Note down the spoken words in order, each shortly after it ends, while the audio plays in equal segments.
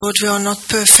Lord, we are not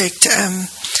perfect.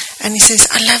 And he says,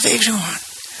 I love everyone.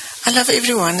 I love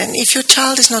everyone. And if your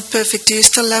child is not perfect, do you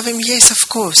still love him? Yes, of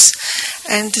course.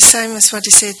 And the same as what he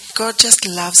said, God just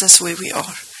loves us where we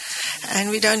are.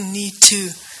 And we don't need to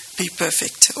be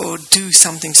perfect or do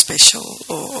something special.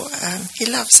 Or he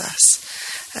loves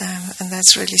us. And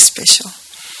that's really special.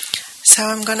 So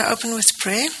I'm going to open with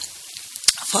prayer.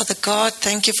 Father God,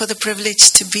 thank you for the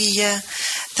privilege to be here.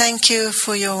 Thank you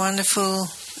for your wonderful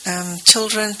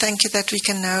children. Thank you that we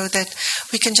can know that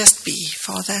we can just be,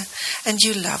 Father, and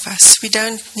you love us. We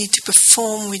don't need to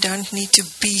perform. We don't need to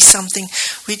be something.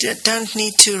 We don't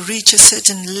need to reach a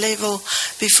certain level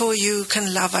before you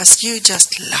can love us. You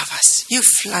just love us. You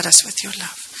flood us with your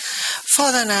love.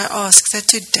 Father, and I ask that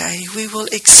today we will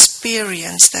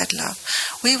experience that love.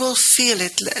 We will feel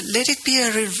it. Let it be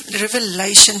a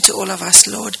revelation to all of us,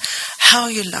 Lord, how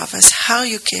you love us, how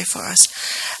you care for us.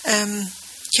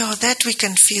 That we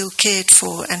can feel cared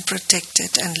for and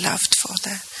protected and loved,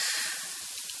 Father.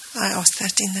 I ask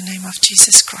that in the name of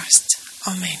Jesus Christ.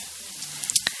 Amen.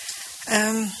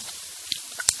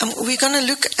 We're going to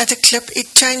look at a clip.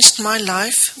 It changed my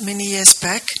life many years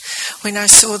back when I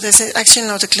saw this. Actually,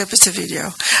 not a clip, it's a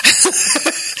video.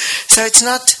 So it's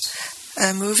not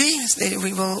a movie.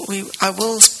 I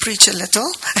will preach a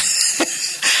little.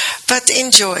 But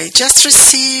enjoy. Just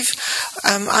receive.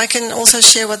 I can also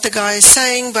share what the guy is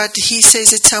saying, but he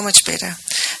says it so much better.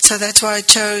 So that's why I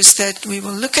chose that we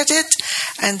will look at it,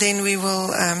 and then we will.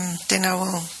 Then I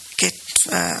will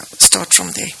start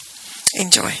from there.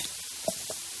 Enjoy.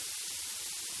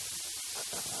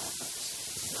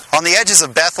 On the edges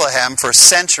of Bethlehem for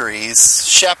centuries,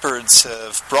 shepherds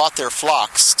have brought their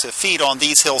flocks to feed on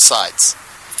these hillsides.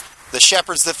 The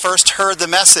shepherds that first heard the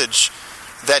message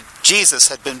that Jesus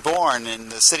had been born in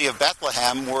the city of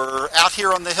Bethlehem were out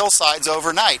here on the hillsides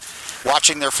overnight,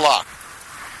 watching their flock.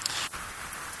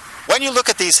 When you look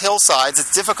at these hillsides,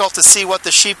 it's difficult to see what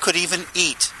the sheep could even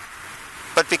eat.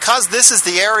 But because this is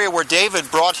the area where David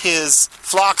brought his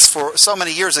flocks for so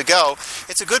many years ago,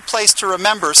 it's a good place to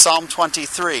remember Psalm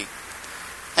 23.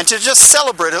 And to just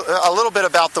celebrate a little bit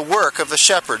about the work of the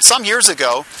shepherd. Some years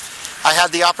ago, I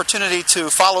had the opportunity to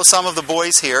follow some of the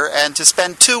boys here and to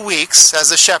spend 2 weeks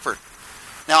as a shepherd.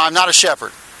 Now, I'm not a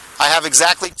shepherd. I have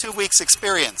exactly 2 weeks'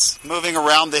 experience moving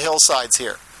around the hillsides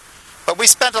here. But we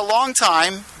spent a long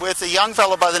time with a young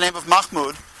fellow by the name of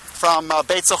Mahmoud from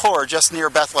Beit Zahor, just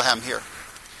near Bethlehem here.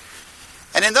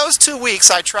 And in those 2 weeks,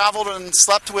 I traveled and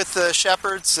slept with the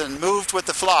shepherds and moved with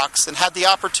the flocks and had the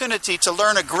opportunity to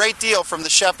learn a great deal from the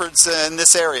shepherds in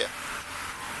this area.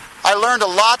 I learned a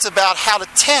lot about how to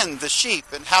tend the sheep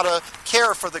and how to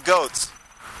care for the goats.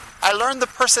 I learned the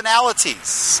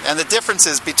personalities and the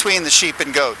differences between the sheep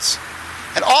and goats.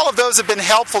 And all of those have been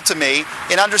helpful to me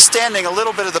in understanding a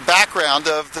little bit of the background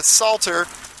of the Psalter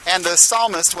and the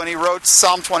psalmist when he wrote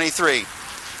Psalm 23.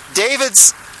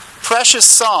 David's precious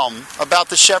psalm about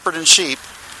the shepherd and sheep,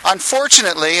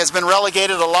 unfortunately, has been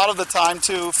relegated a lot of the time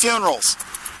to funerals.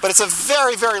 But it's a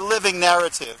very, very living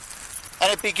narrative.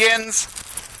 And it begins,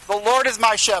 "The Lord is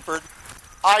my shepherd,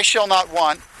 I shall not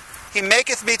want. He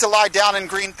maketh me to lie down in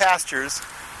green pastures.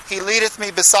 He leadeth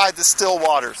me beside the still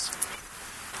waters."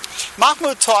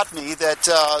 Mahmoud taught me that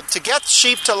to get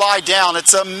sheep to lie down,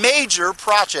 it's a major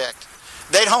project.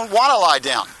 They don't want to lie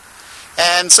down.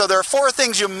 And so there are 4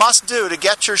 things you must do to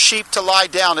get your sheep to lie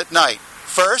down at night.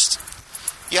 First,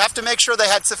 you have to make sure they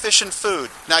had sufficient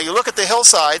food. Now you look at the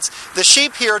hillsides, the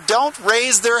sheep here don't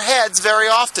raise their heads very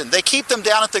often. They keep them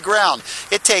down at the ground.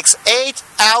 It takes 8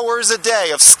 hours a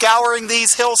day of scouring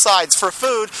these hillsides for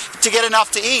food to get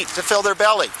enough to eat, to fill their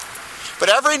belly. But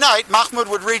every night, Mahmoud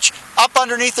would reach up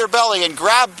underneath their belly and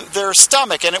grab their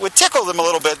stomach, and it would tickle them a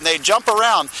little bit, and they'd jump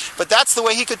around. But that's the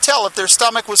way he could tell if their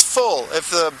stomach was full,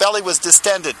 if the belly was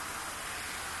distended.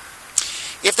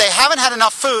 If they haven't had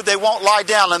enough food, they won't lie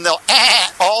down, and they'll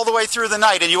all the way through the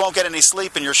night, and you won't get any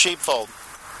sleep in your sheepfold.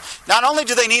 Not only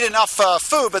do they need enough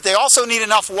food, but they also need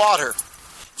enough water.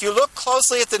 If you look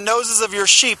closely at the noses of your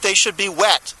sheep, they should be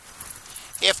wet.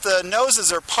 If the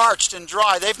noses are parched and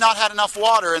dry, they've not had enough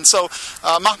water. And so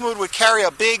Mahmoud would carry a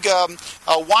big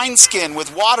wineskin with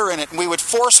water in it, and we would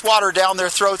force water down their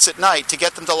throats at night to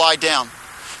get them to lie down.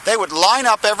 They would line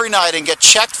up every night and get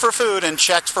checked for food and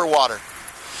checked for water.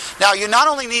 Now, you not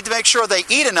only need to make sure they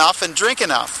eat enough and drink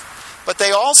enough, but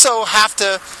they also have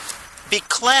to be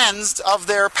cleansed of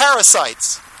their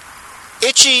parasites.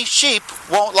 Itchy sheep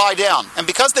won't lie down. And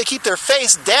because they keep their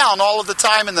face down all of the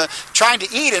time and trying to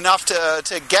eat enough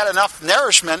to get enough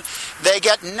nourishment, they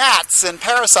get gnats and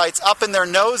parasites up in their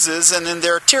noses and in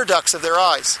their tear ducts of their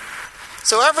eyes.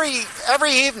 So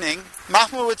every evening,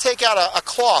 Mahmoud would take out a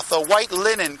cloth, a white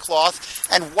linen cloth,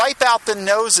 and wipe out the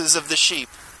noses of the sheep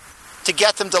to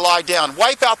get them to lie down.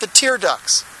 Wipe out the tear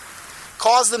ducts.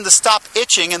 Cause them to stop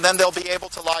itching, and then they'll be able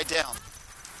to lie down.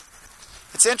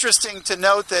 It's interesting to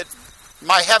note that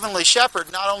my heavenly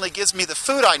shepherd not only gives me the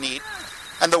food I need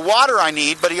and the water I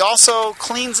need, but he also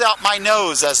cleans out my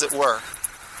nose, as it were.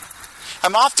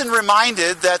 I'm often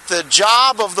reminded that the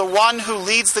job of the one who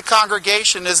leads the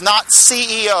congregation is not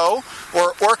CEO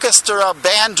or orchestra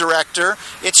band director,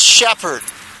 it's shepherd.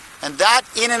 And that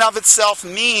in and of itself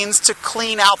means to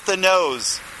clean out the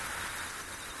nose.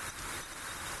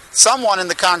 Someone in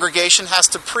the congregation has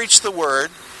to preach the word,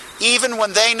 even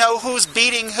when they know who's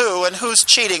beating who and who's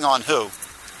cheating on who,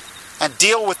 and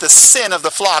deal with the sin of the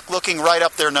flock looking right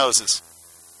up their noses.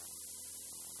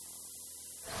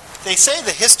 They say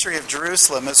the history of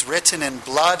Jerusalem is written in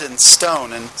blood and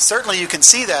stone, and certainly you can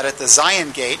see that at the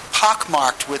Zion Gate,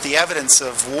 pockmarked with the evidence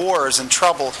of wars and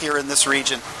trouble here in this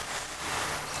region.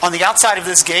 On the outside of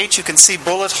this gate, you can see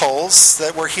bullet holes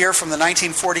that were here from the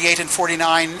 1948 and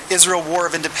 49 Israel War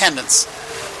of Independence.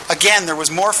 Again, there was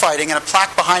more fighting, and a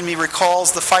plaque behind me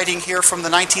recalls the fighting here from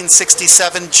the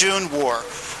 1967 June War,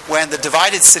 when the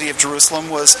divided city of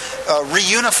Jerusalem was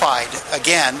reunified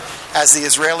again as the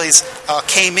Israelis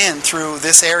came in through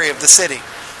this area of the city.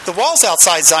 The walls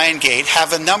outside Zion Gate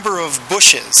have a number of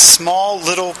bushes, small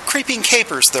little creeping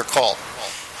capers they're called.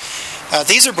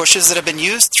 These are bushes that have been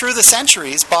used through the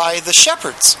centuries by the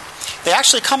shepherds. They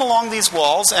actually come along these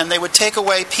walls and they would take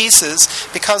away pieces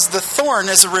because the thorn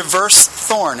is a reverse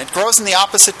thorn. It grows in the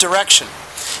opposite direction.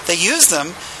 They use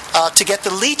them to get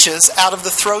the leeches out of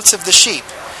the throats of the sheep.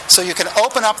 So you can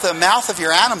open up the mouth of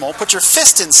your animal, put your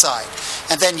fist inside,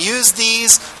 and then use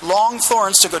these long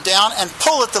thorns to go down and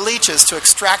pull at the leeches to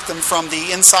extract them from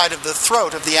the inside of the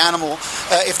throat of the animal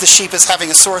if the sheep is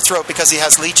having a sore throat because he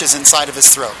has leeches inside of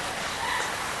his throat.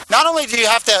 Not only do you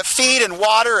have to feed and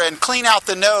water and clean out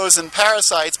the nose and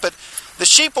parasites, but the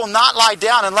sheep will not lie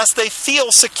down unless they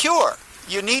feel secure.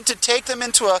 You need to take them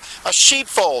into a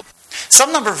sheepfold.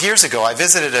 Some number of years ago, I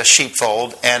visited a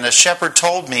sheepfold, and a shepherd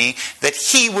told me that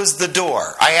he was the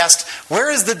door. I asked, "Where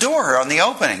is the door on the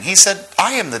opening?" He said,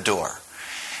 "I am the door."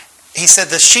 He said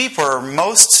the sheep are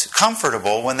most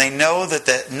comfortable when they know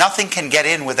that nothing can get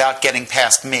in without getting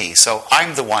past me. So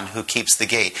I'm the one who keeps the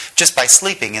gate, just by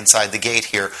sleeping inside the gate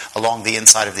here along the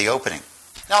inside of the opening.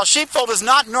 Now, a sheepfold is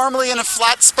not normally in a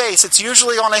flat space. It's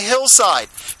usually on a hillside.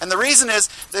 And the reason is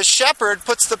the shepherd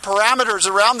puts the parameters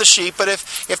around the sheep, but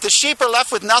if the sheep are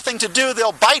left with nothing to do,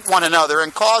 they'll bite one another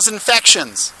and cause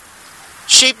infections.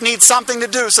 Sheep need something to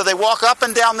do, so they walk up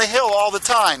and down the hill all the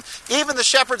time. Even the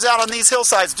shepherds out on these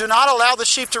hillsides do not allow the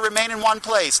sheep to remain in one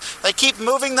place. They keep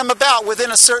moving them about within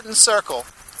a certain circle.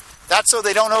 That's so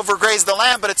they don't overgraze the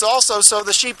land, but it's also so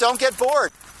the sheep don't get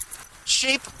bored.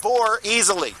 Sheep bore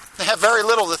easily. They have very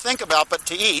little to think about but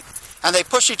to eat, and they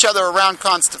push each other around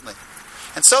constantly.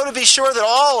 And so to be sure that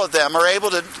all of them are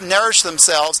able to nourish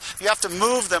themselves, you have to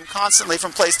move them constantly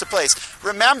from place to place.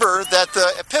 Remember that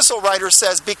the epistle writer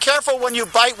says, "Be careful when you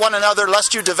bite one another,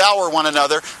 lest you devour one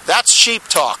another." That's sheep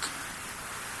talk.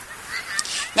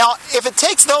 Now, if it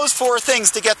takes those four things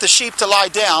to get the sheep to lie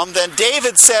down, then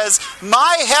David says,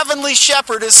 "My heavenly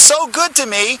shepherd is so good to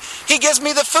me. He gives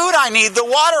me the food I need, the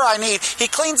water I need. He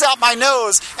cleans out my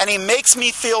nose, and he makes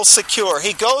me feel secure.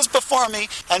 He goes before me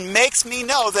and makes me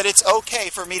know that it's okay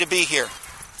for me to be here."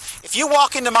 If you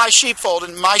walk into my sheepfold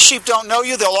and my sheep don't know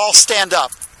you, they'll all stand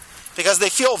up because they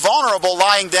feel vulnerable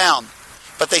lying down.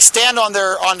 But they stand on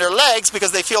their legs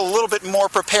because they feel a little bit more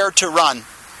prepared to run.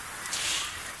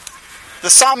 The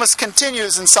psalmist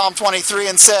continues in Psalm 23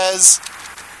 and says,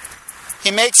 "He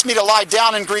makes me to lie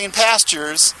down in green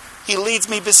pastures. He leads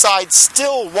me beside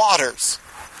still waters."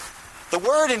 The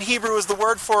word in Hebrew is the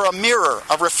word for a mirror,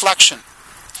 a reflection.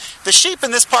 The sheep in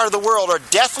this part of the world are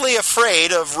deathly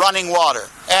afraid of running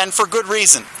water, and for good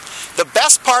reason. The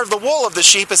best part of the wool of the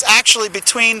sheep is actually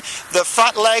between the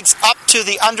front legs up to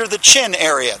the under the chin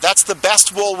area. That's the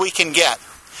best wool we can get.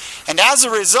 And as a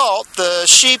result, the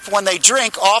sheep, when they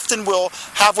drink, often will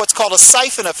have what's called a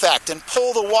siphon effect and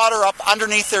pull the water up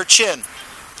underneath their chin.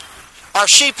 Our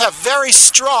sheep have very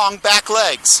strong back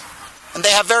legs, and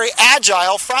they have very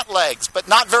agile front legs, but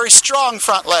not very strong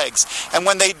front legs. And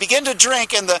when they begin to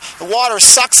drink and the water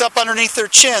sucks up underneath their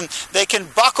chin, they can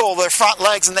buckle their front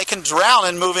legs and they can drown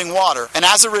in moving water. And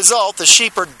as a result, the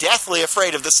sheep are deathly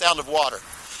afraid of the sound of water.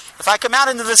 If I come out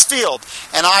into this field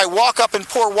and I walk up and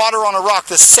pour water on a rock,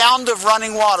 the sound of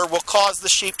running water will cause the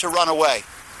sheep to run away.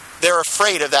 They're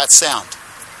afraid of that sound.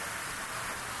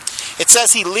 It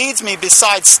says he leads me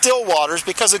beside still waters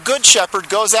because a good shepherd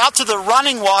goes out to the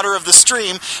running water of the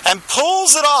stream and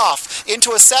pulls it off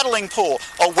into a settling pool,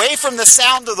 away from the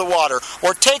sound of the water,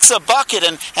 or takes a bucket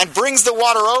and brings the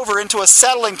water over into a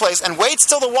settling place and waits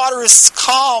till the water is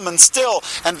calm and still,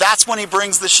 and that's when he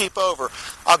brings the sheep over.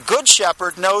 A good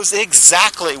shepherd knows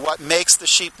exactly what makes the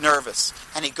sheep nervous,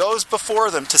 and he goes before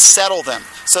them to settle them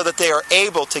so that they are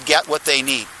able to get what they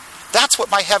need. That's what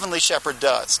my heavenly shepherd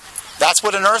does. That's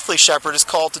what an earthly shepherd is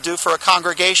called to do for a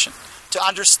congregation, to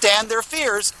understand their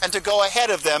fears and to go ahead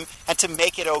of them and to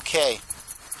make it okay.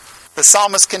 The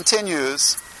psalmist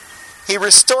continues, he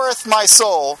restoreth my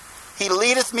soul, he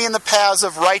leadeth me in the paths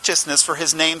of righteousness for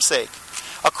his name's sake.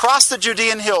 Across the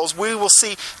Judean hills, we will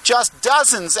see just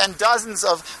dozens and dozens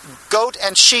of goat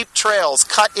and sheep trails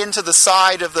cut into the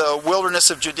side of the wilderness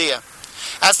of Judea.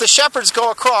 As the shepherds go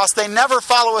across, they never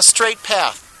follow a straight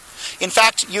path. In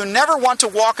fact, you never want to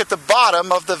walk at the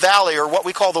bottom of the valley, or what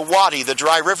we call the wadi, the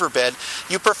dry riverbed.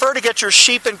 You prefer to get your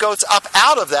sheep and goats up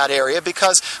out of that area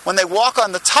because when they walk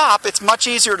on the top, it's much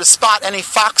easier to spot any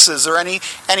foxes or any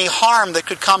harm that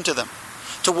could come to them.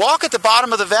 To walk at the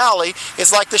bottom of the valley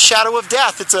is like the shadow of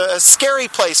death. It's a scary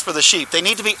place for the sheep. They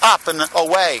need to be up and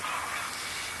away.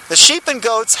 The sheep and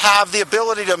goats have the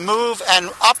ability to move and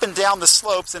up and down the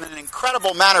slopes in an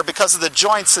incredible manner because of the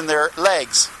joints in their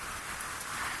legs.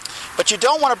 But you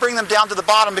don't want to bring them down to the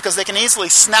bottom because they can easily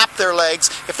snap their legs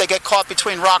if they get caught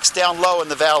between rocks down low in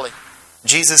the valley.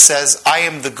 Jesus says, I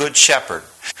am the good shepherd.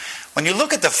 When you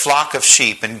look at the flock of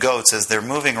sheep and goats as they're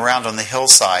moving around on the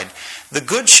hillside, the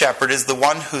good shepherd is the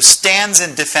one who stands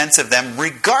in defense of them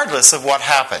regardless of what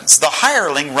happens. The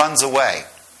hireling runs away.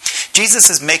 Jesus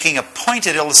is making a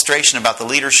pointed illustration about the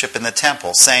leadership in the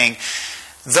temple, saying,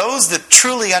 those that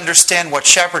truly understand what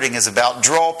shepherding is about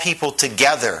draw people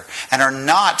together and are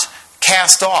not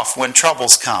cast off when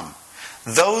troubles come.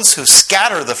 Those who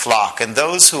scatter the flock and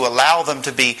those who allow them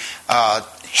to be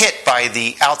hit by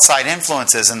the outside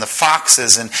influences and the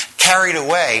foxes and carried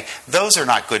away, those are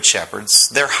not good shepherds.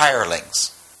 They're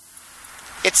hirelings.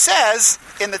 It says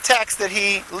in the text that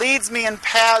he leads me in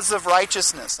paths of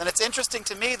righteousness. And it's interesting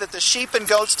to me that the sheep and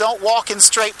goats don't walk in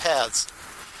straight paths.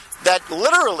 That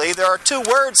literally there are two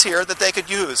words here that they could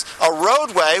use. A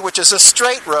roadway, which is a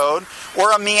straight road,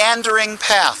 or a meandering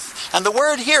path. And the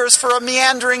word here is for a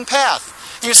meandering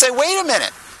path. And you say, wait a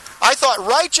minute. I thought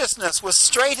righteousness was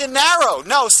straight and narrow.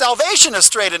 No, salvation is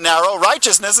straight and narrow.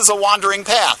 Righteousness is a wandering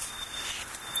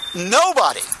path.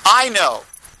 Nobody I know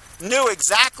knew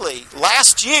exactly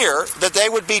last year that they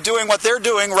would be doing what they're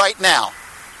doing right now.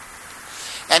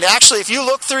 And actually, if you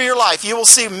look through your life, you will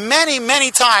see many,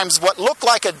 many times what looked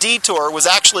like a detour was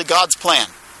actually God's plan.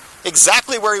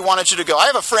 Exactly where he wanted you to go. I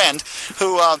have a friend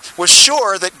who was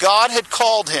sure that God had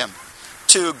called him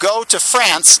to go to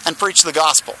France and preach the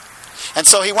gospel. And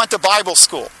so he went to Bible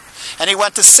school, and he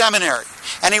went to seminary,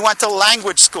 and he went to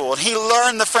language school, and he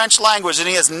learned the French language, and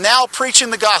he is now preaching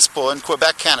the gospel in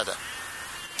Quebec, Canada.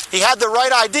 He had the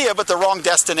right idea, but the wrong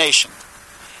destination.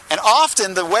 And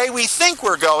often the way we think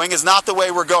we're going is not the way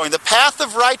we're going. The path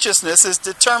of righteousness is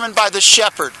determined by the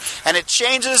shepherd, and it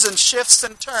changes and shifts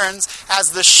and turns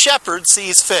as the shepherd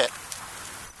sees fit.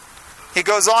 He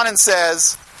goes on and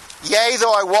says, yea,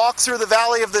 though I walk through the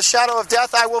valley of the shadow of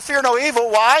death, I will fear no evil.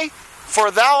 Why?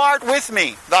 For thou art with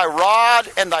me. Thy rod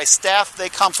and thy staff, they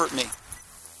comfort me.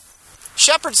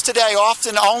 Shepherds today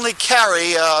often only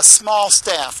carry a small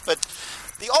staff, but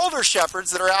the older shepherds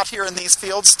that are out here in these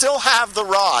fields still have the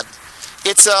rod.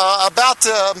 It's about,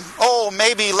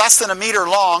 maybe less than a meter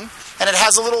long, and it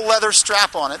has a little leather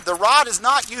strap on it. The rod is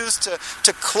not used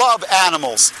to club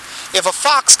animals. If a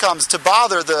fox comes to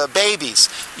bother the babies,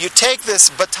 you take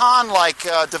this baton-like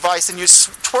device and you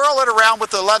twirl it around with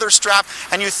the leather strap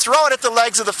and you throw it at the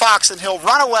legs of the fox and he'll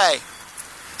run away.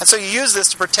 And so you use this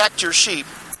to protect your sheep.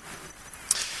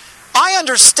 I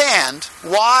understand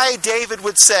why David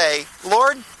would say,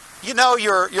 Lord, you know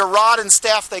your rod and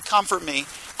staff, they comfort me.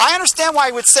 I understand why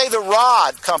he would say the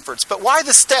rod comforts, but why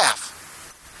the staff?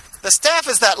 The staff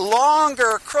is that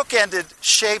longer, crook-ended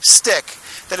shaped stick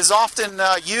that is often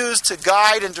used to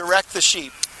guide and direct the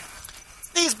sheep.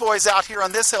 These boys out here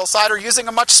on this hillside are using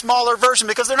a much smaller version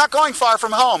because they're not going far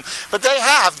from home. But they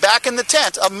have, back in the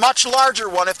tent, a much larger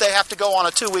one if they have to go on a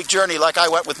 2-week journey like I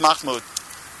went with Mahmoud.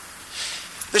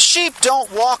 The sheep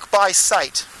don't walk by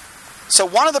sight. So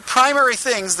one of the primary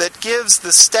things that gives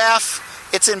the staff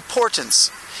its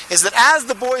importance is that as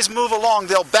the boys move along,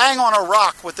 they'll bang on a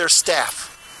rock with their staff.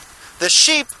 The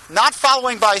sheep, not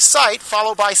following by sight,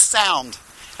 follow by sound.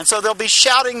 And so they'll be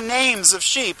shouting names of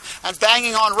sheep and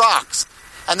banging on rocks.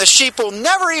 And the sheep will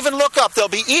never even look up. They'll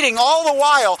be eating all the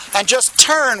while and just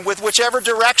turn with whichever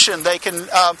direction they can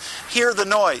hear the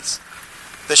noise.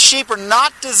 The sheep are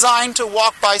not designed to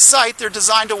walk by sight. They're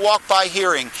designed to walk by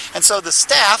hearing. And so the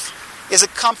staff is a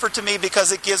comfort to me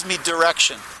because it gives me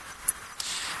direction.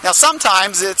 Now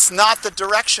sometimes it's not the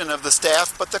direction of the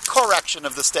staff, but the correction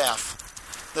of the staff.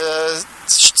 The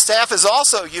staff is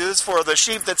also used for the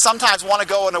sheep that sometimes want to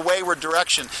go in a wayward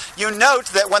direction. You note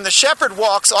that when the shepherd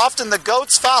walks, often the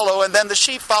goats follow, and then the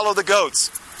sheep follow the goats.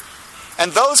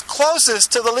 And those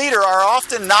closest to the leader are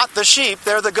often not the sheep,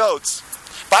 they're the goats.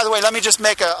 By the way, let me just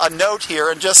make a note here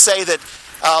and just say that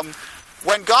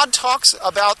when God talks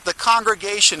about the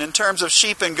congregation in terms of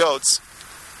sheep and goats,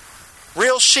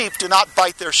 real sheep do not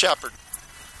bite their shepherd.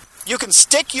 You can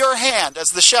stick your hand as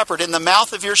the shepherd in the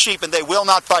mouth of your sheep and they will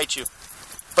not bite you.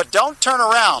 But don't turn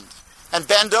around and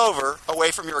bend over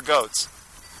away from your goats.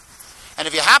 And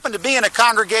if you happen to be in a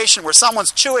congregation where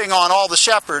someone's chewing on all the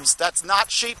shepherds, that's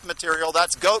not sheep material,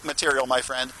 that's goat material, my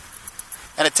friend.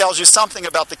 And it tells you something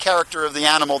about the character of the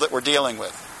animal that we're dealing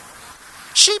with.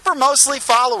 Sheep are mostly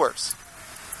followers.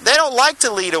 They don't like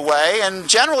to lead away, and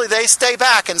generally they stay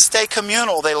back and stay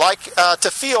communal. They like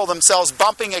to feel themselves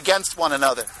bumping against one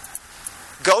another.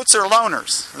 Goats are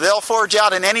loners. They'll forge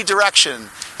out in any direction.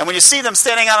 And when you see them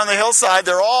standing out on the hillside,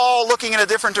 they're all looking in a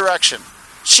different direction.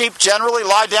 Sheep generally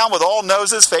lie down with all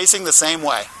noses facing the same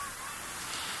way.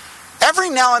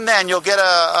 Every now and then you'll get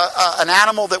an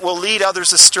animal that will lead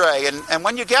others astray. And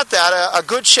when you get that, a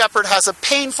good shepherd has a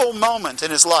painful moment in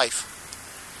his life.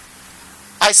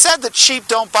 I said that sheep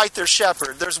don't bite their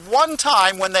shepherd. There's one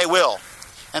time when they will.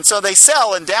 And so they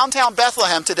sell in downtown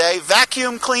Bethlehem today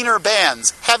vacuum cleaner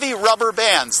bands, heavy rubber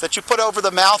bands that you put over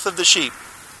the mouth of the sheep.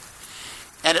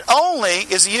 And it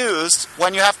only is used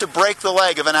when you have to break the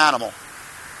leg of an animal.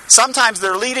 Sometimes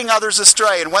they're leading others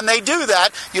astray, and when they do that,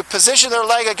 you position their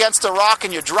leg against a rock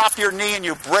and you drop your knee and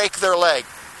you break their leg.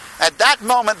 At that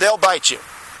moment, they'll bite you.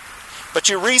 But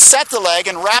you reset the leg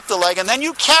and wrap the leg, and then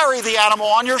you carry the animal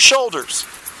on your shoulders.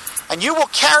 And you will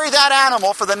carry that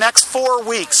animal for the next 4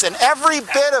 weeks. And every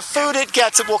bit of food it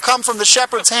gets, it will come from the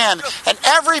shepherd's hand. And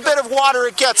every bit of water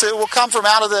it gets, it will come from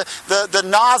out of the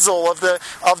nozzle of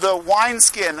the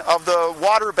wineskin of the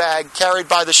water bag carried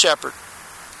by the shepherd.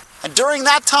 And during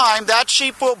that time, that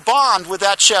sheep will bond with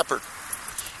that shepherd.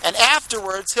 And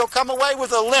afterwards, he'll come away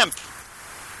with a limp.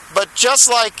 But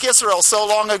just like Israel so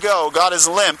long ago got his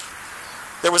limp,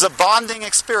 there was a bonding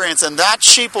experience, and that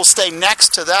sheep will stay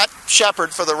next to that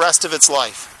shepherd for the rest of its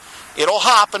life. It'll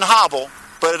hop and hobble,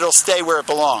 but it'll stay where it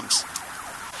belongs.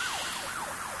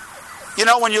 You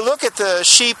know, when you look at the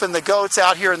sheep and the goats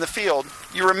out here in the field,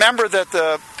 you remember that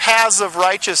the paths of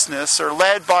righteousness are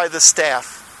led by the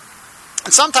staff.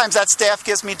 And sometimes that staff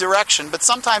gives me direction, but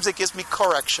sometimes it gives me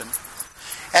correction.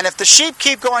 And if the sheep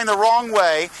keep going the wrong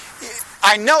way,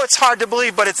 I know it's hard to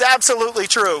believe, but it's absolutely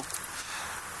true.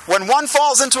 When one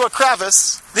falls into a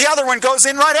crevice, the other one goes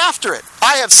in right after it.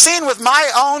 I have seen with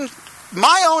my own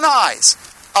eyes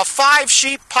a 5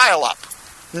 sheep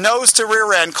pileup, nose to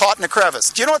rear end, caught in a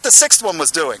crevice. Do you know what the 6th one was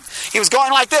doing? He was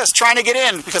going like this, trying to get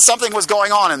in because something was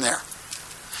going on in there.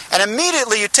 And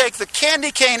immediately you take the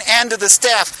candy cane end of the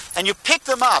staff and you pick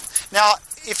them up. Now,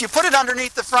 if you put it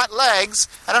underneath the front legs,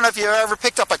 I don't know if you ever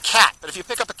picked up a cat, but if you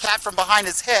pick up a cat from behind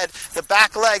its head, the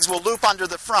back legs will loop under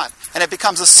the front and it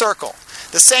becomes a circle.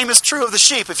 The same is true of the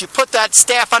sheep. If you put that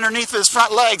staff underneath his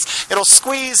front legs, it'll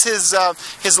squeeze his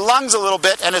lungs a little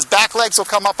bit and his back legs will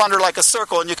come up under like a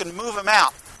circle and you can move him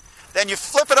out. Then you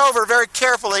flip it over very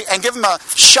carefully and give him a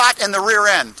shot in the rear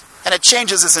end and it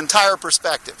changes his entire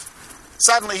perspective.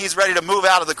 Suddenly he's ready to move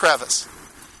out of the crevice.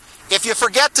 If you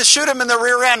forget to shoot him in the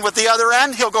rear end with the other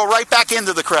end, he'll go right back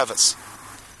into the crevice.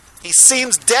 He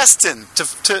seems destined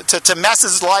to mess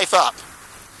his life up.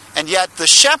 And yet the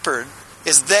shepherd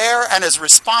is there and is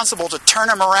responsible to turn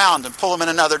him around and pull him in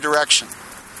another direction.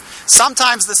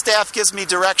 Sometimes the staff gives me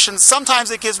direction, sometimes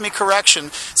it gives me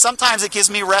correction, sometimes it gives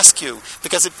me rescue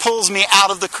because it pulls me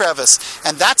out of the crevice.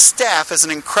 And that staff is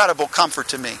an incredible comfort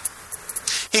to me.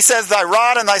 He says, "Thy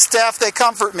rod and thy staff, they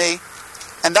comfort me."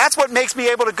 And that's what makes me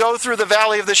able to go through the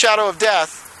valley of the shadow of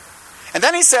death. And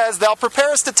then he says, "Thou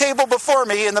preparest a table before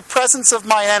me in the presence of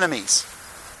my enemies."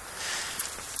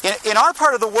 In our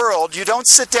part of the world, you don't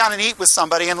sit down and eat with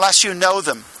somebody unless you know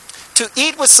them. To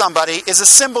eat with somebody is a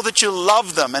symbol that you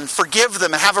love them and forgive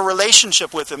them and have a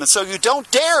relationship with them. And so you don't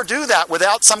dare do that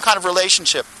without some kind of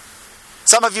relationship.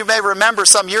 Some of you may remember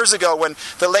some years ago when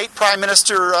the late Prime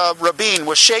Minister Rabin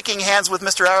was shaking hands with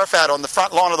Mr. Arafat on the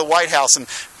front lawn of the White House, and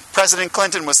President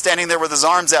Clinton was standing there with his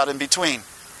arms out in between.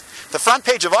 The front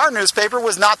page of our newspaper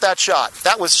was not that shot.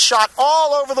 That was shot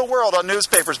all over the world on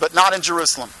newspapers, but not in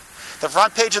Jerusalem. The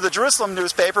front page of the Jerusalem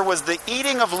newspaper was the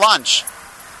eating of lunch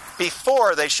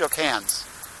before they shook hands.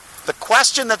 The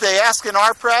question that they asked in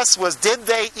our press was, did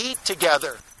they eat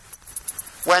together?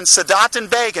 When Sadat and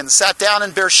Begin sat down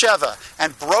in Beersheba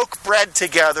and broke bread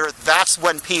together, that's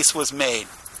when peace was made.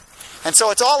 And so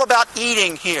it's all about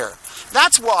eating here.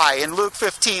 That's why in Luke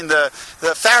 15 the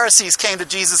Pharisees came to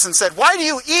Jesus and said, why do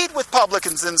you eat with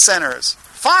publicans and sinners?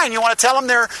 Fine, you want to tell them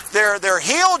they're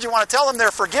healed? You want to tell them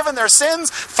they're forgiven their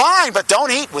sins? Fine, but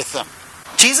don't eat with them.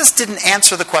 Jesus didn't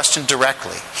answer the question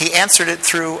directly. He answered it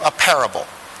through a parable.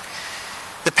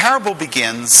 The parable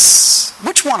begins,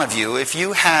 which one of you, if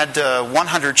you had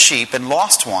 100 sheep and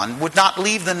lost one, would not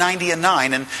leave the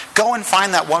 99 and go and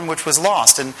find that one which was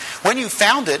lost? And when you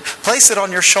found it, place it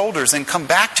on your shoulders and come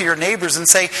back to your neighbors and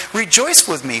say, rejoice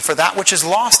with me, for that which is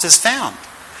lost is found.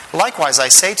 Likewise, I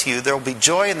say to you, there will be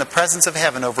joy in the presence of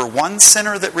heaven over one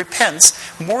sinner that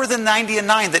repents more than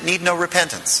 99 that need no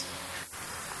repentance.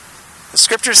 The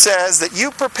scripture says that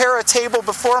you prepare a table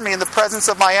before me in the presence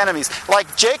of my enemies.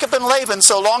 Like Jacob and Laban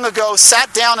so long ago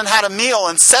sat down and had a meal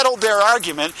and settled their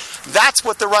argument, that's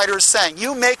what the writer is saying.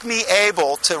 You make me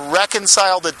able to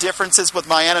reconcile the differences with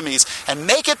my enemies and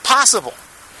make it possible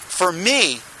for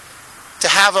me to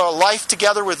have a life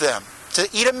together with them, to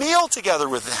eat a meal together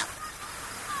with them.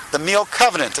 The meal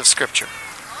covenant of Scripture.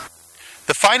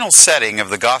 The final setting of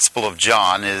the Gospel of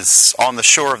John is on the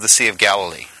shore of the Sea of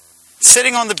Galilee.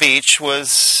 Sitting on the beach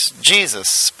was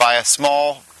Jesus by a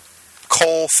small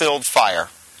coal-filled fire.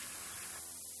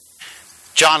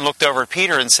 John looked over at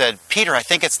Peter and said, Peter, I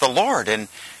think it's the Lord. And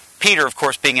Peter, of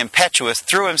course, being impetuous,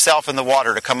 threw himself in the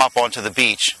water to come up onto the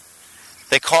beach.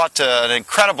 They caught an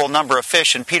incredible number of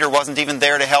fish, and Peter wasn't even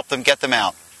there to help them get them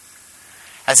out.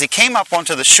 As he came up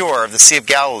onto the shore of the Sea of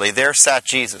Galilee, there sat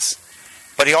Jesus.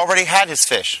 But he already had his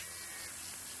fish,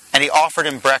 and he offered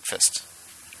him breakfast.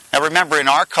 Now remember, in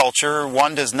our culture,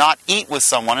 one does not eat with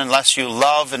someone unless you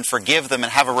love and forgive them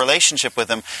and have a relationship with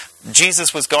them.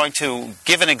 Jesus was going to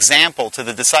give an example to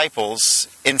the disciples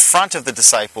in front of the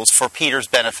disciples for Peter's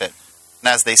benefit. And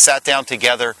as they sat down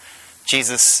together,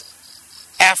 Jesus,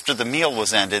 after the meal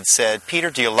was ended, said, Peter,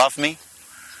 do you love me?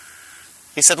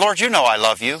 He said, Lord, you know I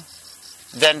love you.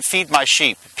 Then feed my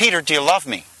sheep. Peter, do you love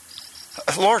me?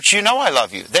 Lord, you know I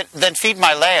love you. Then feed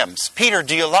my lambs. Peter,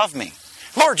 do you love me?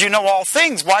 Lord, you know all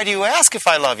things. Why do you ask if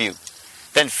I love you?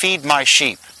 Then feed my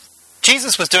sheep.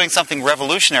 Jesus was doing something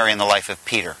revolutionary in the life of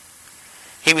Peter.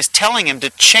 He was telling him to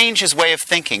change his way of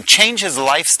thinking, change his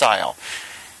lifestyle,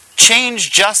 change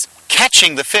just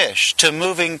catching the fish to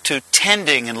moving to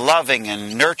tending and loving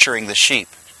and nurturing the sheep.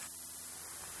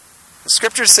 The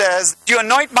scripture says, you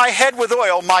anoint my head with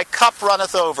oil, my cup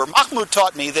runneth over. Mahmoud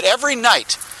taught me that every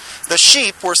night the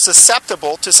sheep were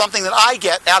susceptible to something that I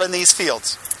get out in these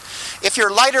fields. If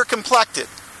you're lighter complected,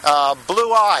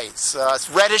 blue eyes,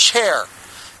 reddish hair,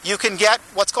 you can get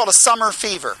what's called a summer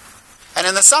fever. And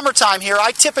in the summertime here,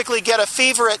 I typically get a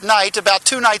fever at night about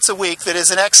 2 nights a week that is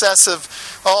in excess of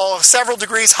several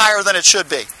degrees higher than it should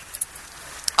be.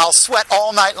 I'll sweat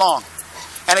all night long.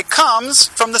 And it comes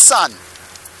from the sun.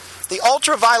 The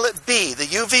ultraviolet B, the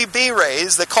UVB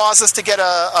rays that cause us to get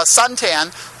a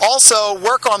suntan, also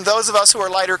work on those of us who are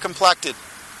lighter complected.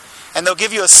 And they'll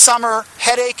give you a summer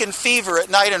headache and fever at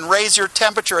night and raise your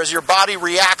temperature as your body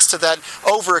reacts to that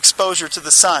overexposure to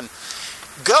the sun.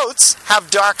 Goats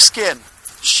have dark skin.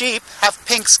 Sheep have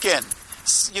pink skin.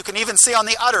 You can even see on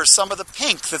the udders some of the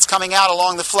pink that's coming out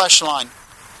along the flesh line.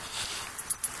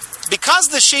 Because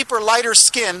the sheep are lighter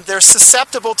skinned, they're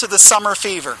susceptible to the summer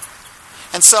fever.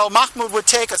 And so Mahmoud would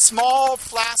take a small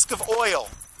flask of oil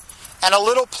and a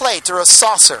little plate or a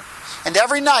saucer. And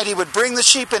every night he would bring the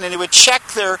sheep in and he would check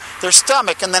their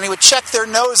stomach, and then he would check their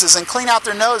noses and clean out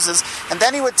their noses. And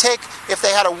then he would take, if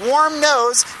they had a warm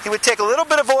nose, he would take a little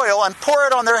bit of oil and pour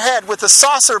it on their head with the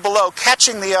saucer below,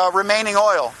 catching the remaining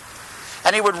oil.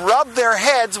 And he would rub their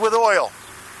heads with oil.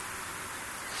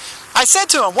 I said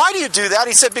to him, why do you do that?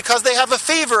 He said, because they have a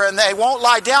fever and they won't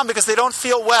lie down because they don't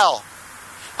feel well.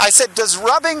 I said, does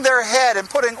rubbing their head and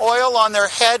putting oil on their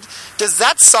head, does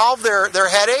that solve their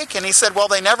headache? And he said, well,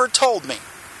 they never told me.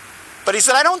 But he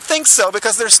said, I don't think so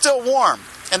because they're still warm.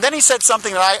 And then he said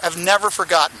something that I have never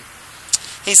forgotten.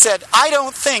 He said, I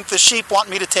don't think the sheep want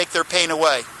me to take their pain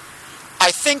away.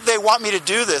 I think they want me to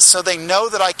do this so they know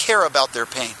that I care about their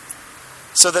pain.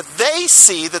 So that they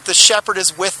see that the shepherd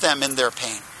is with them in their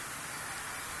pain.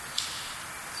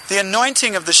 The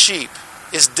anointing of the sheep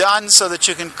is done so that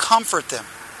you can comfort them.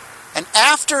 And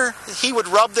after he would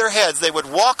rub their heads, they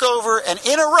would walk over and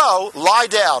in a row lie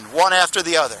down, one after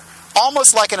the other.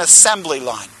 Almost like an assembly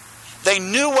line. They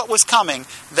knew what was coming.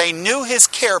 They knew his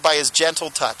care by his gentle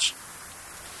touch.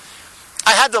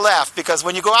 I had to laugh because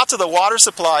when you go out to the water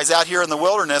supplies out here in the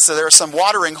wilderness, there are some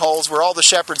watering holes where all the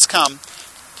shepherds come.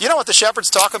 You know what the shepherds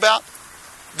talk about?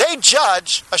 They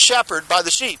judge a shepherd by the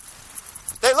sheep.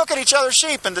 They look at each other's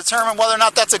sheep and determine whether or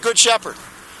not that's a good shepherd.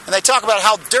 And they talk about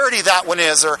how dirty that one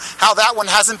is, or how that one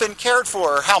hasn't been cared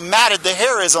for, or how matted the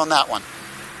hair is on that one.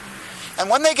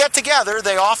 And when they get together,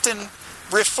 they often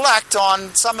reflect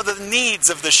on some of the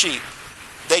needs of the sheep.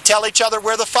 They tell each other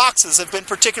where the foxes have been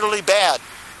particularly bad.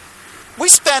 We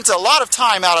spent a lot of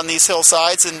time out on these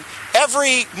hillsides, and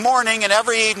every morning and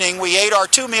every evening we ate our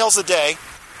 2 meals a day.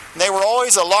 And they were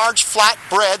always a large flat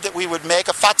bread that we would make,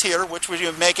 a fatir, which we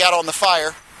would make out on the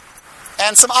fire,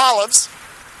 and some olives,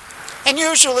 and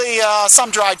usually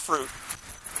some dried fruit.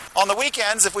 On the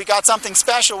weekends, if we got something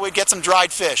special, we'd get some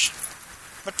dried fish.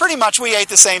 But pretty much we ate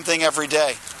the same thing every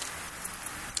day.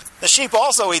 The sheep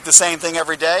also eat the same thing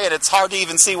every day, and it's hard to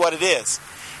even see what it is.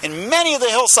 In many of the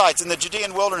hillsides in the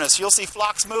Judean wilderness, you'll see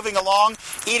flocks moving along,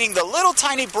 eating the little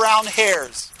tiny brown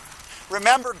hares.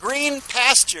 Remember, green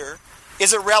pasture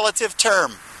is a relative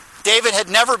term. David had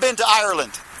never been to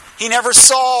Ireland. He never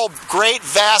saw great,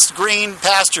 vast green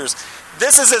pastures.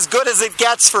 This is as good as it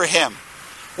gets for him.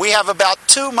 We have about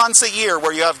 2 months a year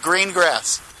where you have green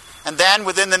grass. And then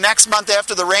within the next month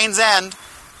after the rains end,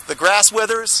 the grass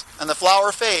withers and the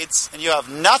flower fades, and you have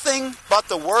nothing but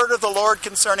the word of the Lord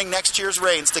concerning next year's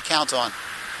rains to count on.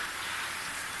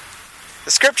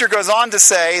 The scripture goes on to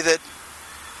say that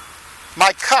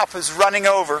my cup is running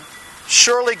over.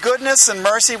 Surely goodness and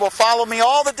mercy will follow me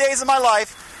all the days of my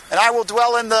life, and I will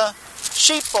dwell in the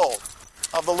sheepfold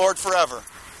of the Lord forever.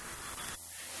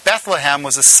 Bethlehem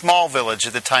was a small village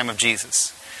at the time of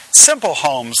Jesus. Simple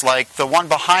homes like the one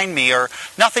behind me are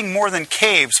nothing more than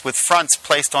caves with fronts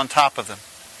placed on top of them.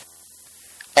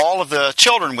 All of the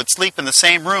children would sleep in the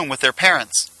same room with their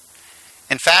parents.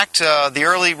 In fact, the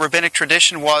early rabbinic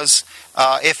tradition was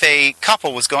if a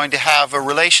couple was going to have a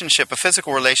relationship, a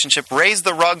physical relationship, raise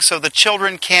the rug so the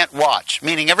children can't watch,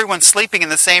 meaning everyone's sleeping in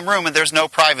the same room and there's no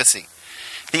privacy.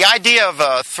 The idea of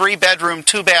a 3-bedroom,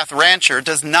 2-bath rancher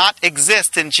does not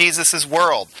exist in Jesus'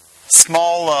 world.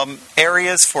 Small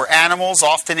areas for animals,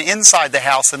 often inside the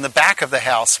house and the back of the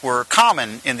house, were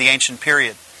common in the ancient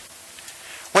period.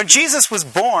 When Jesus was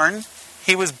born,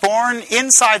 he was born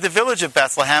inside the village of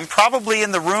Bethlehem, probably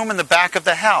in the room in the back of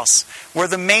the house, where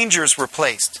the mangers were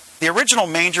placed. The original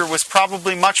manger was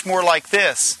probably much more like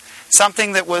this,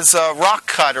 something that was a rock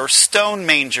cut or stone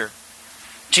manger.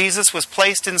 Jesus was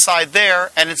placed inside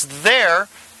there, and it's there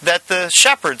that the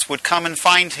shepherds would come and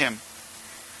find him.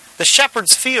 The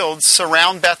shepherds' fields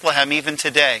surround Bethlehem even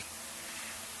today.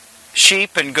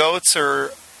 Sheep and goats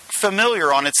are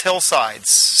familiar on its hillsides.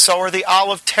 So are the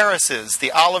olive terraces,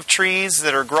 the olive trees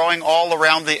that are growing all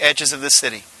around the edges of the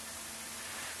city.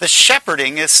 The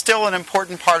shepherding is still an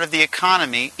important part of the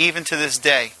economy even to this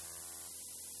day.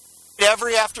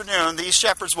 Every afternoon, these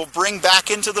shepherds will bring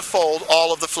back into the fold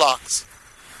all of the flocks.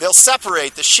 They'll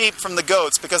separate the sheep from the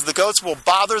goats because the goats will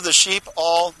bother the sheep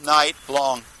all night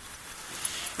long.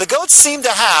 The goats seem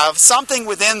to have something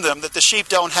within them that the sheep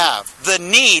don't have, the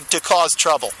need to cause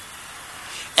trouble.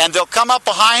 And they'll come up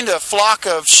behind a flock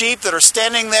of sheep that are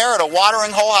standing there at a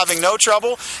watering hole having no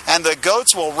trouble, and the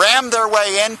goats will ram their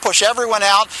way in, push everyone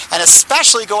out, and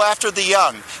especially go after the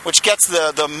young, which gets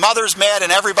the mothers mad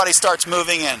and everybody starts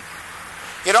moving in.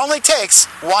 It only takes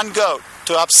one goat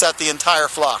to upset the entire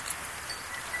flock.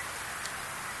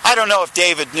 I don't know if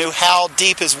David knew how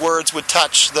deep his words would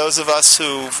touch those of us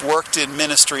who've worked in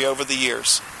ministry over the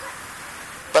years.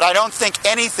 But I don't think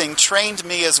anything trained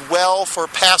me as well for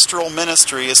pastoral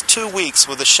ministry as 2 weeks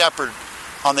with a shepherd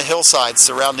on the hillside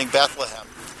surrounding Bethlehem.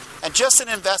 And just an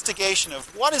investigation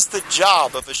of what is the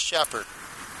job of a shepherd.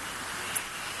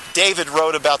 David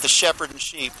wrote about the shepherd and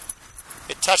sheep.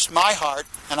 It touched my heart,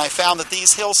 and I found that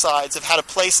these hillsides have had a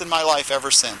place in my life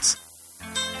ever since.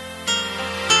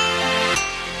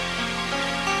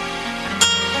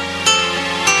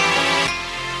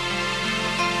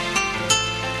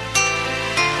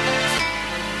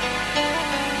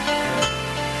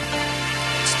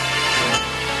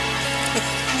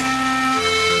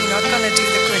 Not going to do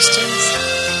the questions.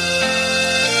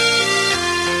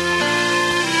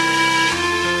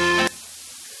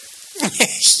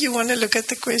 You want to look at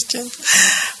the questions?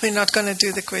 We're not going to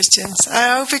do the questions.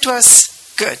 I hope it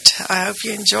was good. I hope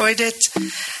you enjoyed it.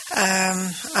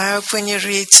 I hope when you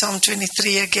read Psalm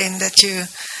 23 again that you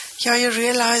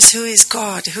realize who is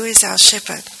God, who is our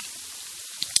shepherd.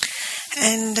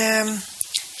 And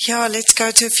let's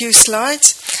go to a few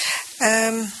slides.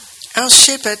 Our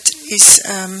shepherd is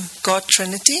God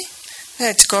Trinity.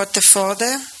 It's God the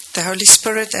Father, the Holy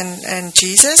Spirit, and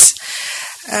Jesus.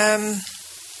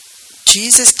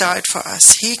 Jesus died for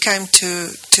us. He came to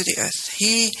the earth.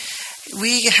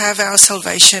 We have our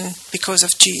salvation because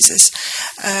of Jesus.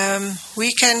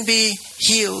 We can be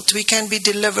healed. We can be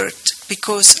delivered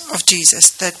because of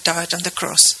Jesus that died on the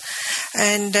cross.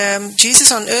 And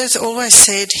Jesus on earth always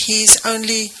said he's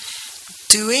only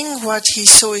doing what he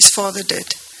saw his Father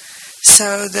did.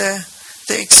 So the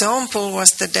example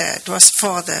was the dad, was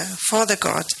Father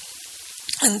God.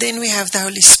 And then we have the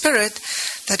Holy Spirit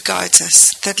that guides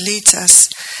us, that leads us.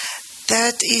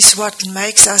 That is what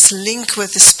makes us link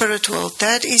with the spirit world.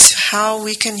 That is how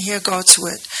we can hear God's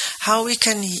word, how we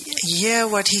can hear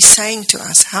what he's saying to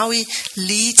us, how he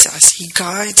leads us, he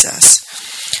guides us.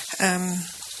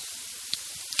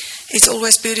 It's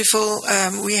always beautiful.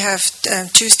 We have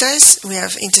Tuesdays, we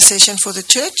have intercession for the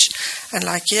church. And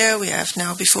like here, we have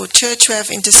now before church, we have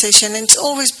intercession. And it's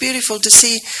always beautiful to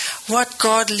see what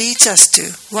God leads us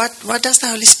to. What does the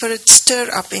Holy Spirit stir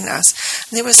up in us?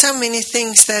 And there were so many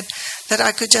things that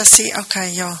I could just see, okay,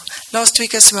 yeah. Last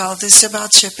week as well, this is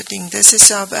about shepherding. This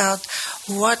is about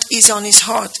what is on his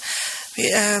heart.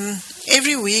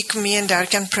 Every week, me and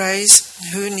Darkan praise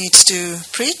who needs to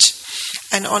preach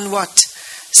and on what.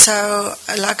 So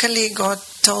luckily God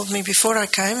told me before I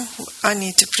came I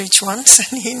need to preach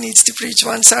once and he needs to preach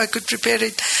once, so I could prepare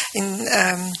it in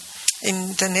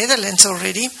the Netherlands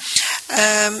already.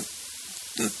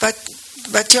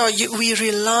 But yeah, we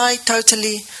rely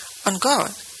totally on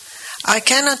God. I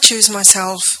cannot choose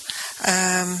myself.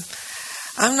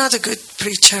 I'm not a good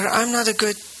preacher. I'm not a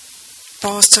good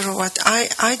pastor or what.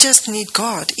 I just need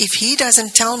God. If he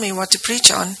doesn't tell me what to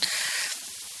preach on,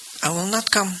 I will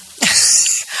not come.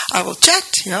 I will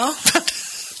chat, yeah,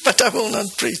 but I will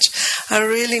not preach. I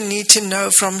really need to know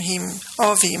from him,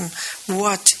 of him,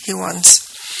 what he wants.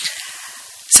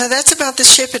 So that's about the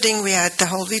shepherding. We had the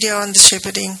whole video on the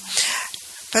shepherding.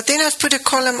 But then I've put a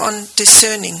column on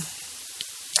discerning.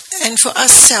 And for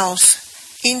us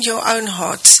self, in your own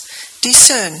hearts,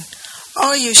 discern.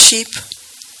 Are you sheep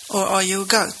or are you a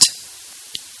goat?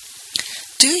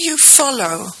 Do you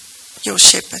follow your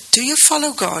shepherd? Do you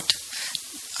follow God?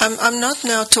 I'm not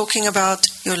now talking about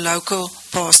your local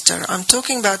pastor. I'm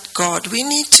talking about God. We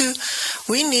need to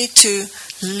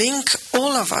link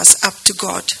all of us up to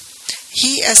God.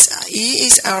 He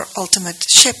is our ultimate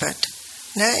shepherd.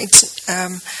 No,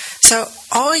 so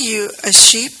are you a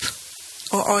sheep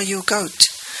or are you a goat?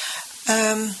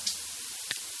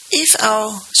 If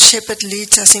our shepherd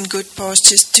leads us in good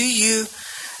pastures, do you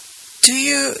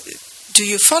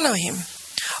follow him?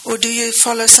 Or do you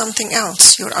follow something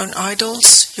else? Your own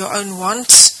idols, your own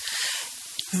wants,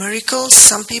 miracles.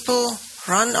 Some people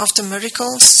run after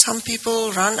miracles. Some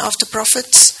people run after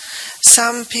prophets.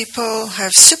 Some people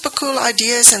have super cool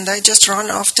ideas and they just run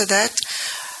after that.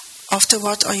 After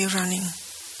what are you running?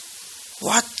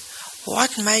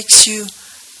 What makes you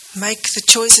make the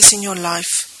choices in your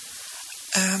life?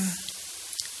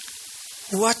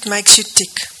 What makes you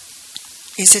tick?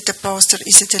 Is it a pastor?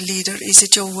 Is it a leader? Is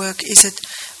it your work? Is it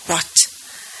what?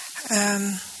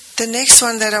 The next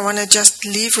one that I want to just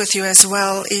leave with you as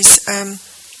well is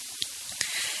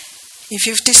if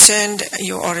you've discerned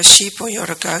you are a sheep or you're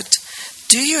a goat,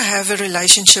 do you have a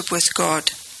relationship with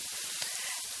God?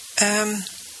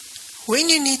 When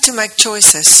you need to make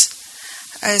choices,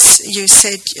 as you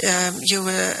said,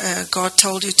 God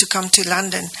told you to come to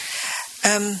London.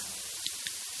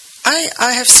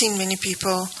 I have seen many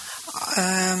people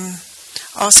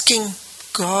asking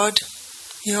God,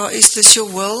 is this your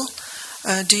will?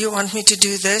 Do you want me to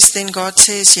do this? Then God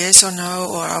says yes or no,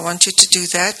 or I want you to do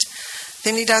that.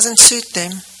 Then it doesn't suit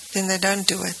them. Then they don't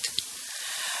do it.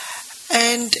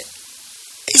 And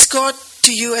is God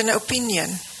to you an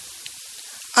opinion?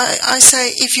 I say,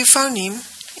 if you phone him,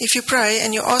 if you pray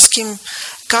and you ask him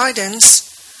guidance,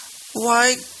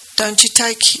 why don't you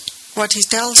take what he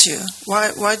tells you?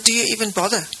 Why do you even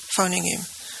bother phoning him,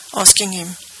 asking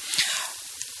him?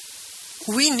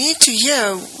 We need to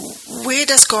hear, where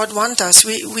does God want us?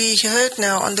 We heard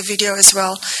now on the video as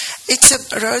well, it's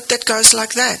a road that goes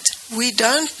like that. We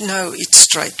don't know it's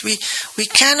straight. We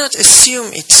cannot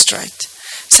assume it's straight.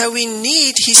 So we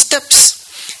need his tips,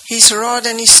 his rod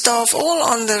and his staff, all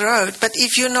on the road. But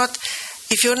if you're not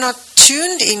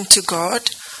tuned into God,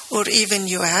 or even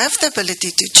you have the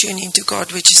ability to tune into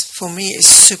God, which is for me is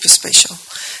super special,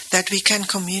 that we can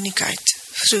communicate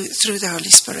through the Holy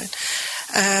Spirit.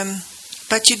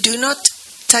 But you do not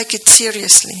take it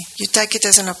seriously. You take it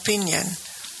as an opinion.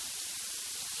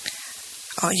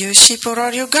 Are you a sheep or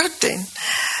are you a goat then?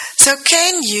 So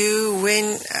can you,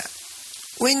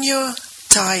 when you're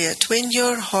tired, when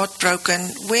you're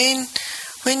heartbroken, when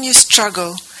you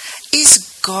struggle,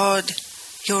 is God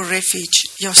your refuge,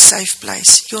 your safe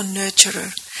place, your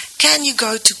nurturer? Can you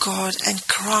go to God and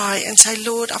cry and say,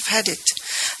 Lord, I've had it.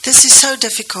 This is so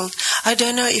difficult. I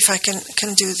don't know if I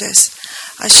can do this.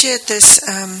 I shared this,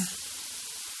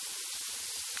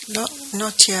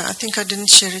 not here. I think I didn't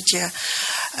share it here.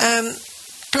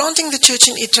 Planting the church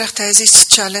in Utrecht has its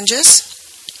challenges,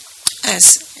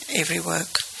 as every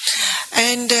work.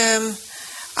 And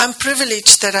I'm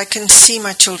privileged that I can see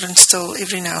my children still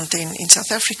every now and then in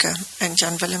South Africa, and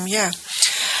Jan Willem, yeah.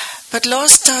 But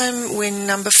last time when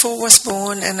number 4 was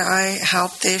born and I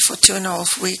helped there for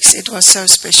 2.5 weeks, it was so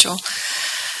special.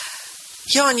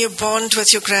 Yeah, and you bond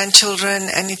with your grandchildren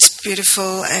and it's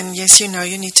beautiful, and yes, you know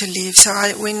you need to leave. So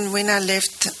when I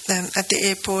left at the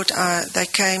airport, they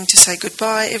came to say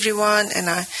goodbye, everyone, and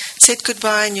I said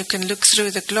goodbye, and you can look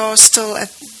through the glass still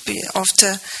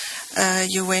after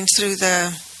you went through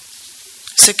the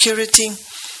security.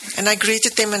 And I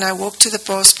greeted them and I walked to the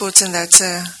passports, and that's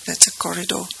a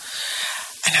corridor.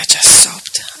 And I just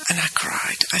sobbed and I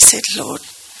cried. I said, Lord,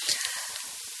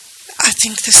 I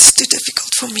think this is too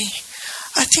difficult for me.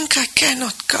 I think I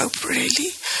cannot cope really.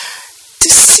 To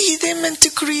see them and to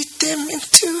greet them and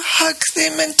to hug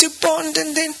them and to bond,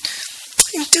 and then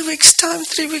in 2 weeks' time,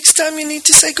 3 weeks' time, you need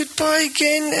to say goodbye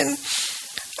again, and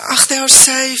they are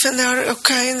safe and they are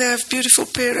okay and they have beautiful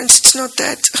parents. It's not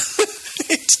that.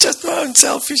 It's just my own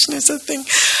selfishness, I think.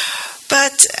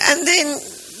 And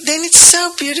then it's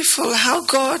so beautiful how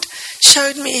God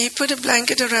showed me. He put a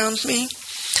blanket around me.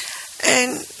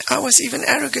 And I was even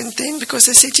arrogant then, because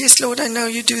I said, yes, Lord, I know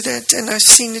you do that. And I've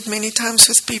seen it many times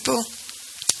with people,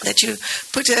 that you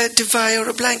put a duvet or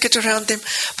a blanket around them.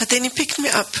 But then he picked me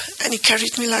up and he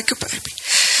carried me like a baby.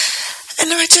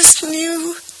 And I just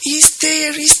knew he's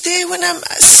there. He's there when I'm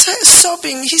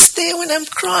sobbing. He's there when I'm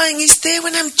crying. He's there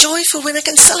when I'm joyful, when I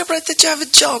can celebrate that you have a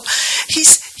job.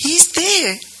 He's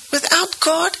there. Without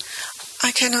God,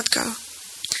 I cannot go.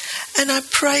 And I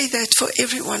pray that for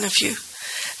every one of you,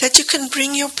 that you can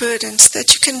bring your burdens,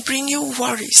 that you can bring your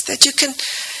worries, that you can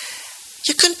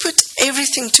put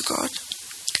everything to God.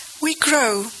 We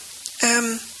grow.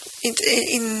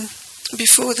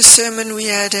 Before the sermon, we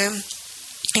had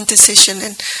intercession,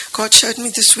 and God showed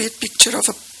me this weird picture of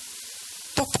a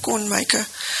popcorn maker,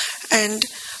 and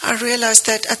I realized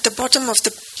that at the bottom of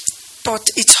the pot,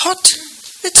 it's hot.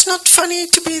 It's not funny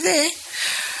to be there,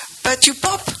 but you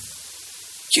pop.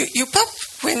 You pop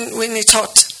when it's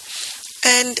hot.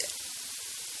 And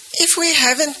if we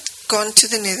haven't gone to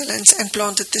the Netherlands and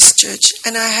planted this church,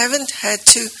 and I haven't had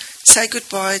to say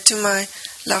goodbye to my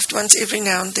loved ones every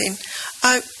now and then,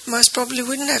 I most probably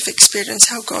wouldn't have experienced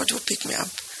how God will pick me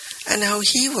up and how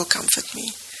He will comfort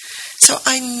me. So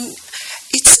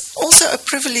it's also a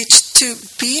privilege to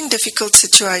be in difficult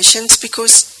situations,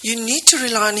 because you need to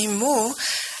rely on Him more,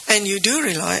 and you do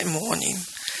rely more on Him,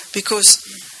 because,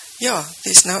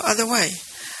 there's no other way.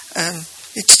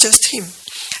 It's just Him.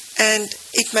 And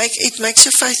it makes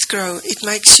your faith grow. It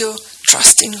makes your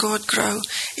trust in God grow.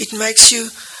 It makes you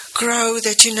grow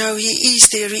that you know He is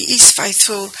there, He is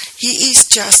faithful, He is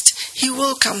just, He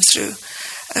will come through.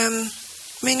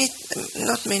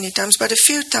 Not many times, but a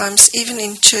few times, even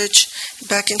in church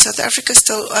back in South Africa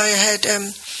still, I had,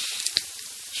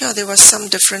 there was some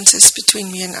differences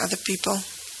between me and other people.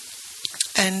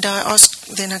 And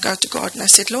then I go to God and I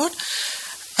said, Lord,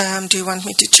 do you want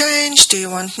me to change? Do you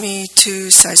want me to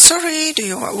say sorry?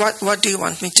 What do you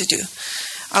want me to do?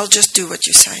 I'll just do what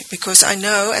you say, because I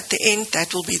know at the end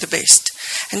that will be the best.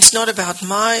 And it's not about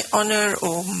my honor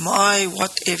or my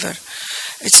whatever.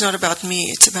 It's not about me,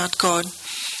 it's about God.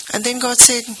 And then God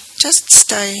said, just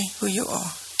stay who you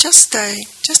are. Just stay,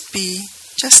 just be,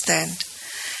 just stand.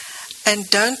 And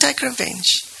don't take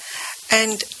revenge.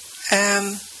 And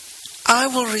I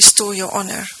will restore your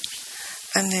honor.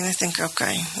 And then I think,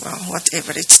 okay, well,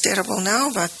 whatever. It's terrible now,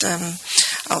 but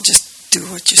I'll just do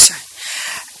what you say.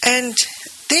 And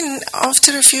then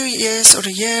after a few years, or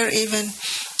a year even,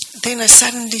 then I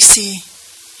suddenly see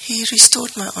He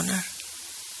restored my honor.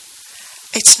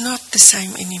 It's not the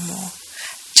same anymore.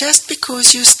 Just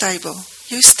because you're stable,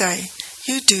 you stay,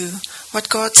 you do what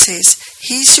God says.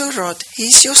 He's your rod,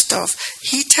 He's your staff.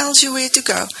 He tells you where to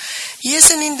go.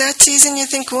 Yes, and in that season you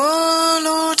think, whoa,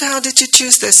 Lord, how did you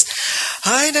choose this?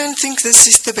 I don't think this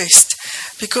is the best.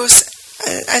 Because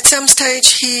at some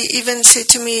stage He even said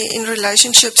to me in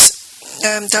relationships,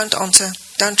 don't answer,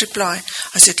 don't reply.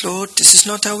 I said, Lord, this is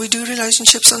not how we do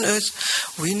relationships on earth.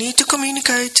 We need to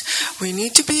communicate. We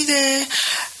need to be there.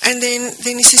 And then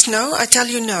He says, no, I tell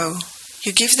you no.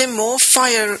 You give them more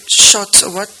fire shots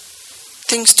or what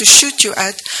things to shoot you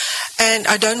at, and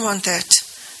I don't want that.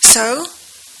 So,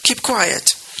 keep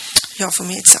quiet. Yeah, for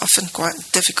me it's often quite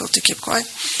difficult to keep quiet.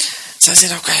 So I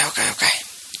said, okay.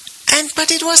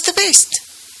 But it was the best.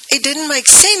 It didn't make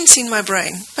sense in my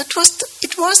brain, but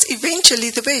it was eventually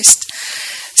the best.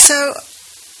 So,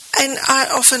 and I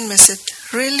often miss it.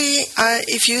 Really,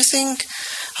 if you think,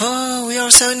 we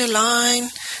are so in a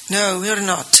line, no, we are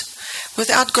not.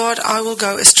 Without God, I will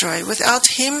go astray. Without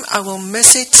Him, I will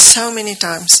miss it so many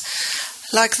times.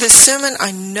 Like this sermon,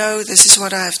 I know this is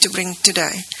what I have to bring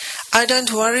today. I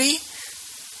don't worry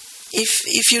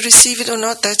if you receive it or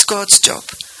not, that's God's job.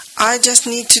 I just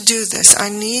need to do this. I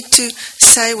need to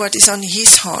say what is on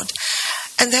His heart.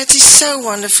 And that is so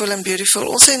wonderful and beautiful.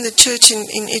 Also in the church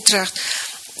in Utrecht,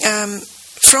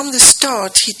 from the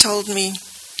start, he told me,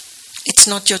 it's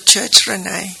not your church,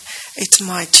 Renee. It's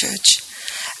my church.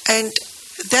 And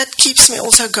that keeps me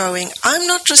also going. I'm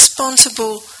not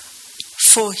responsible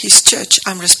for his church.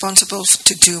 I'm responsible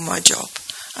to do my job.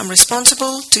 I'm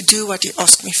responsible to do what he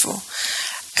asked me for.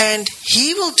 And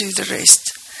he will do the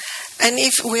rest. And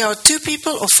if we are 2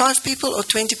 people or 5 people or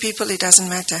 20 people, it doesn't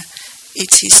matter.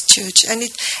 It's his church. And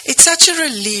it's such a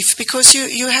relief because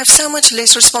you have so much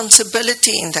less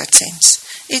responsibility in that sense.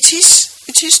 It's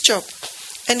his job.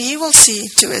 And he will see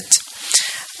to it.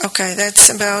 Okay, that's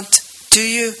about, do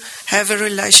you have a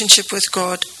relationship with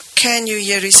God? Can you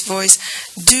hear his voice?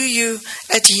 Do you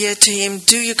adhere to him?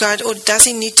 Do you guide? Or does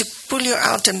he need to pull you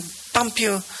out and bump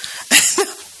you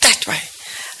that way?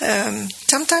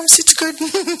 Sometimes it's good.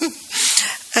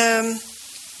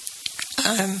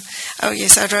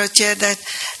 Yes, I wrote here that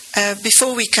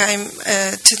before we came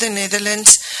to the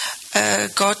Netherlands,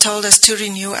 God told us to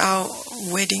renew our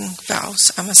wedding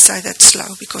vows. I must say that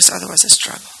slow because otherwise I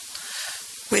struggle.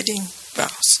 Wedding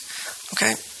vows.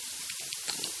 Okay.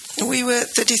 We were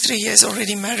 33 years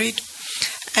already married.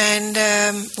 And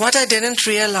what I didn't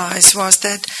realize was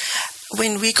that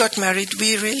when we got married,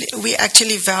 we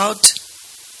actually vowed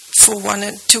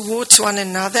towards one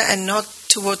another and not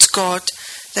towards God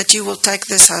that you will take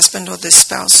this husband or this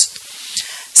spouse.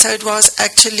 So it was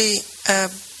actually a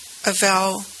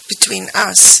vow between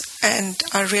us, and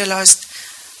I realized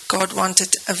God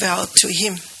wanted a vow to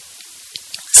him.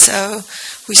 So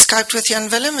we Skyped with Jan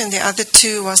Willem, and the other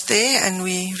 2 was there, and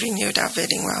we renewed our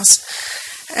wedding vows.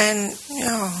 And,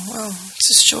 it's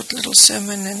a short little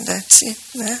sermon, and that's it.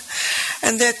 Yeah?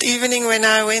 And that evening when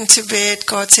I went to bed,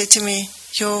 God said to me,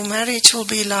 your marriage will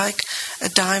be like a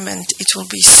diamond. It will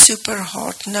be super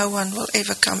hard. No one will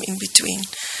ever come in between,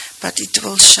 but it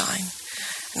will shine.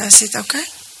 And I said, okay.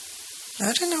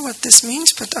 I don't know what this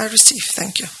means, but I receive.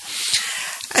 Thank you.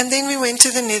 And then we went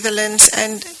to the Netherlands,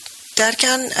 and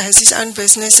Darkan has his own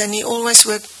business, and he always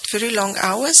worked very long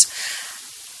hours.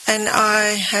 And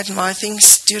I had my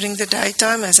things during the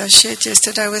daytime, as I shared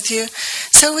yesterday with you.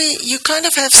 So you kind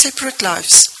of have separate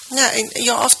lives.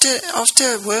 Yeah,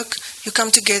 after work, you come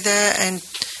together and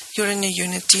you're in a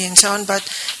unity and so on. But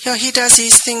he does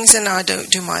his things and I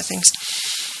do my things.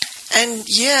 And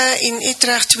here in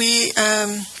Utrecht, we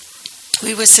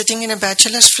were sitting in a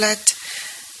bachelor's flat,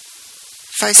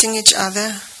 facing each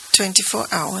other 24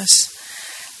 hours.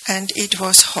 And it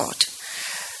was hard.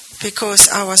 Because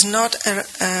I was not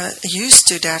used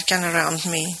to Darkan around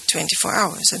me 24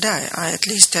 hours a day. I at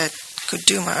least could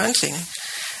do my own thing.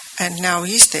 And now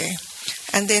he's there.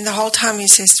 And then the whole time he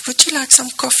says, would you like some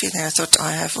coffee? Then I thought,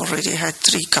 I have already had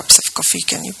 3 cups of coffee.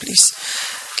 Can you please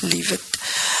leave it?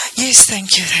 Yes,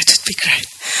 thank you. That would be great.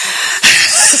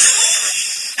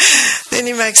 Then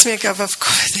he makes me a cup of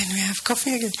coffee. Then we have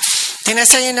coffee again. Then I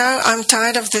say, I'm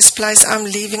tired of this place. I'm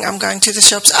leaving. I'm going to the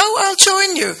shops. Oh, I'll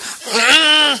join you.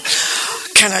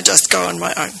 Can I just go on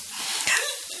my own?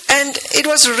 And it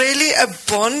was really a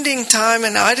bonding time,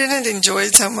 and I didn't enjoy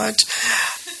it so much.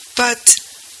 But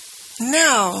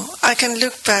now I can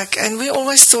look back, and we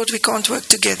always thought we can't work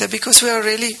together because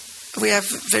we have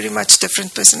very much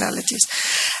different personalities.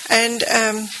 And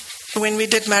when we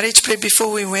did marriage prep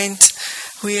before we went,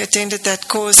 we attended that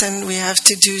course, and we have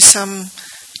to do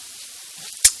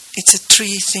it's a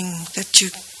tree thing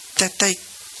that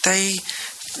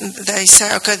they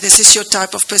say, okay, this is your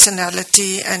type of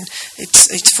personality, and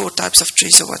it's 4 types of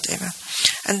trees or whatever.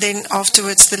 And then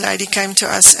afterwards the lady came to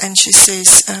us and she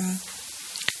says,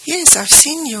 yes, I've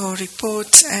seen your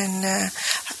report, and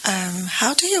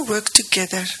how do you work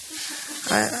together?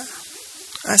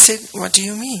 I said, what do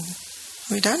you mean?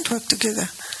 We don't work together.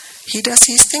 He does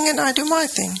his thing and I do my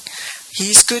thing.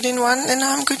 He's good in one and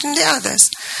I'm good in the others.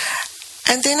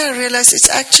 And then I realized it's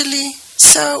actually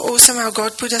so awesome how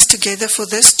God put us together for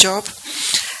this job.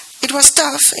 it was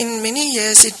tough in many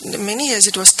years.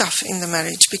 It was tough in the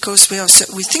marriage because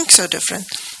we think so different.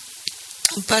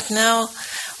 But now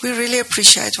we really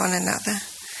appreciate one another.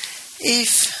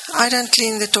 If I don't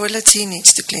clean the toilets, he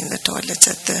needs to clean the toilets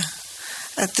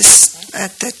at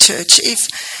the church.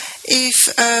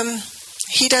 If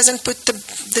he doesn't put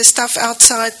the stuff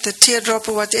outside, the teardrop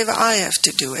or whatever, I have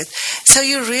to do it. So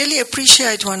you really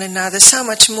appreciate one another so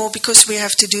much more because we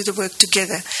have to do the work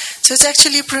together. So it's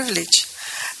actually a privilege.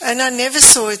 And I never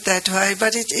saw it that way,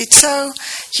 but it's so,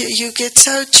 you get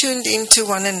so tuned into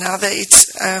one another.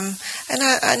 And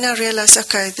I realized,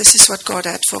 okay, this is what God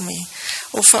had for me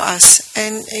or for us.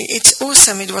 And it's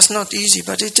awesome. It was not easy,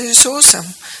 but it is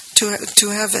awesome to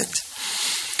have it.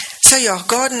 So yeah,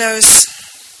 God knows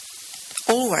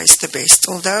always the best,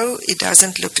 although it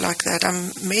doesn't look like that.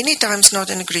 I'm many times not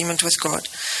in agreement with God,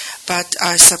 but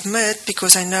I submit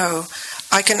because I know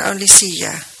I can only see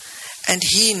here, and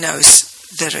He knows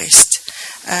the rest.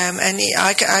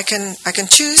 I can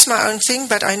choose my own thing,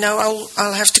 but I know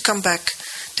I'll have to come back.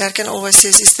 Dad can always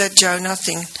says, "Is that Jonah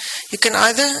thing? You can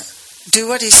either do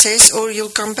what he says, or you'll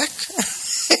come back.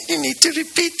 You need to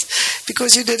repeat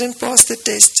because you didn't pass the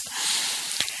test."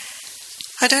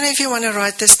 I don't know if you want to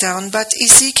write this down, but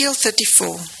Ezekiel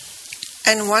 34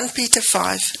 and 1 Peter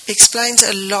 5 explains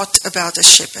a lot about a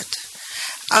shepherd.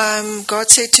 God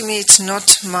said to me, it's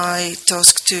not my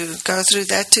task to go through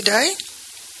that today.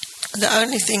 The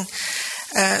only thing,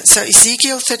 so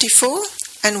Ezekiel 34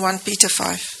 and 1 Peter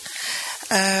 5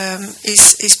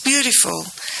 is beautiful.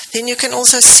 Then you can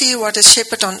also see what a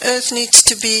shepherd on earth needs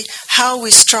to be, how we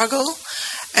struggle,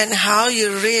 and how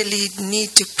you really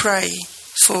need to pray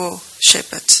for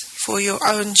shepherds, for your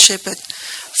own shepherd,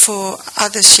 for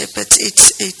other shepherds.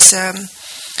 It's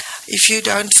if you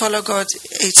don't follow God,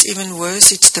 it's even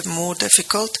worse. It's the more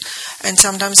difficult, and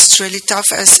sometimes it's really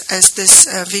tough. As this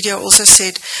video also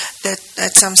said, that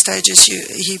at some stages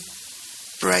he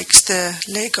breaks the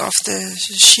leg of the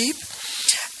sheep.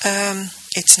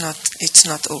 It's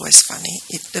not always funny.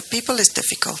 The people is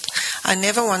difficult. I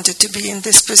never wanted to be in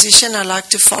this position. I like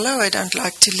to follow. I don't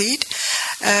like to lead.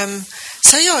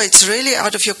 So yeah, it's really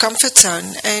out of your comfort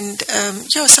zone. And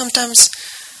sometimes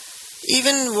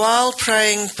even while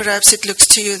praying, perhaps it looks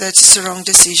to you that it's the wrong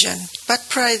decision. But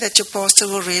pray that your pastor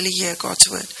will really hear God's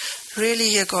word, really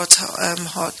hear God's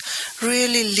heart,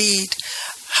 really lead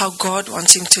how God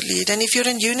wants him to lead. And if you're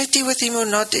in unity with him or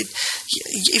not,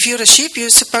 if you're a sheep, you're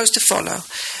supposed to follow.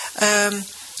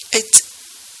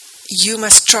 You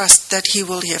must trust that he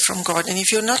will hear from God. And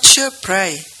if you're not sure,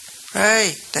 pray.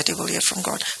 Pray that he will hear from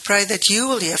God. Pray that you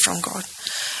will hear from God,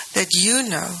 that you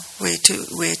know where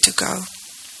to go.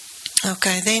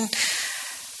 Okay, then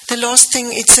the last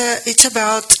thing, it's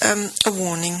about a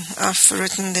warning. I've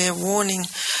written there, warning.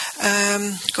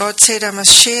 God said I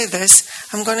must share this.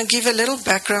 I'm going to give a little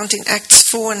background in Acts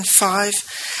 4 and 5.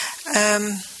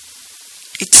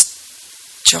 It's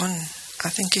John. I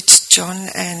think it's John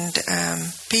and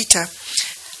Peter.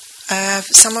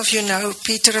 Some of you know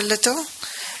Peter a little.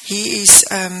 He is,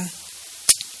 I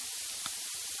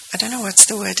don't know what's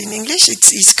the word in English.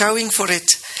 He's going for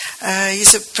it.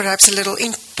 He's perhaps a little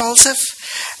impulsive,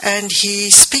 and he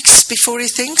speaks before he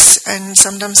thinks, and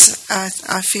sometimes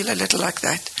I feel a little like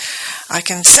that. I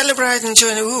can celebrate and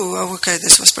join, okay,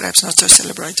 this was perhaps not so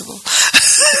celebratable.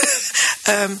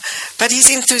 But he's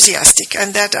enthusiastic,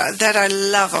 and that I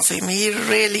love of him. He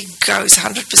really goes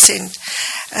 100%.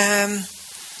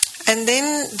 And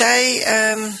then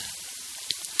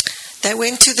they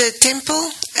went to the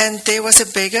temple, and there was a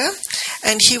beggar,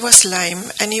 and he was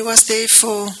lame, and he was there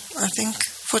for, I think,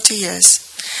 40 years.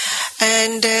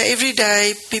 And every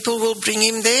day people will bring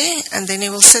him there, and then he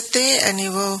will sit there, and he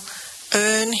will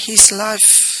earn his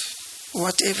life,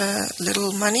 whatever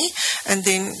little money, and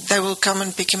then they will come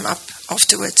and pick him up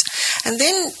afterwards. And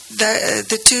then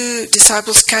the two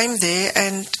disciples came there,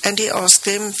 and he asked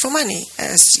them for money,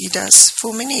 as he does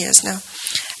for many years now.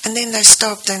 And then they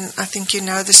stopped, and I think you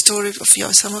know the story of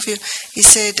some of you. He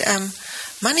said,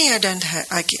 "Money I don't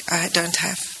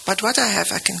have, but what I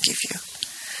have I can give you."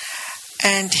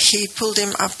 And he pulled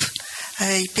him up.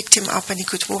 He picked him up, and he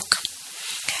could walk.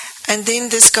 And then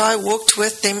this guy walked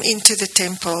with them into the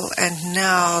temple, and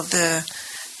now the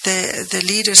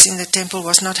leaders in the temple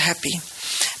was not happy,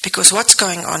 because what's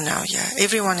going on now? Yeah,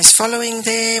 everyone is following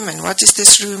them, and what is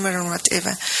this rumor and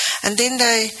whatever. And then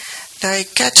they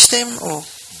catch them, or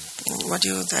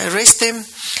they arrest them,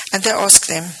 and they ask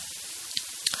them,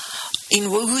 in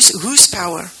whose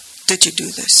power did you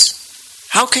do this?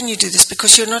 How can you do this?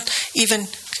 Because you're not even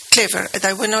clever.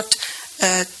 They were not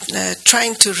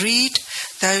trained to read.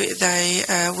 They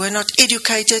were not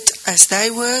educated as they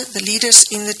were, the leaders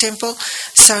in the temple.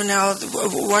 So now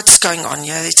what's going on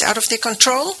here? It's out of their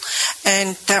control,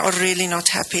 and they are really not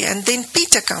happy. And then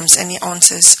Peter comes and he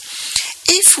answers,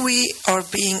 if we are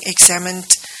being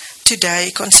examined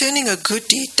today concerning a good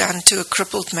deed done to a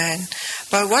crippled man,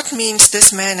 by what means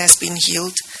this man has been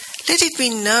healed, let it be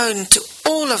known to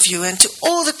all of you and to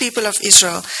all the people of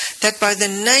Israel that by the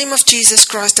name of Jesus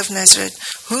Christ of Nazareth,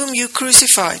 whom you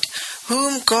crucified,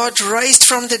 whom God raised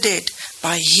from the dead,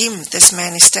 by him this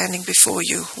man is standing before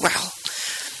you. Well,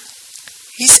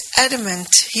 he's adamant.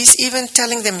 He's even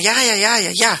telling them,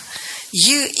 yeah.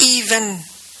 You even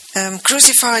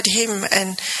crucified him,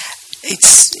 and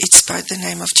it's by the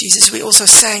name of Jesus. We also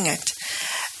sang it.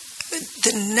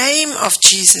 The name of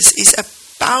Jesus is a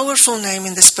powerful name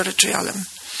in the spirit realm.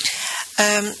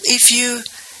 If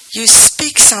you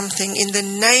speak something in the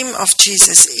name of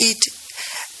Jesus,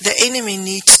 the enemy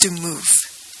needs to move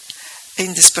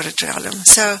in the spirit realm.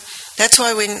 So that's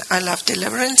why when I love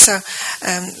deliverance,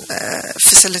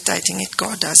 facilitating it,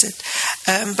 God does it.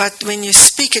 But when you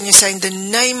speak and you say in the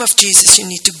name of Jesus, you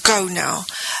need to go now.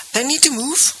 They need to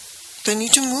move. They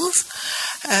need to move.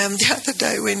 The other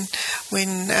day when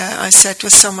I sat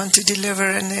with someone to deliver,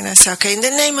 and then I said, okay, in the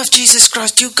name of Jesus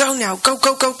Christ, you go now. Go.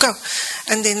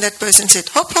 And then that person said,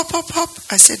 hop.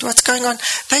 I said, what's going on?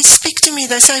 They speak to me.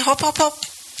 They say, hop.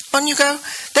 On you go.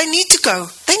 They need to go.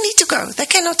 They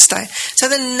cannot stay. So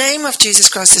the name of Jesus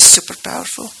Christ is super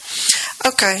powerful.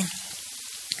 Okay.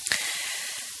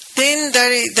 Then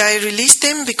they released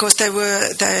them because they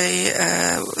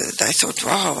thought,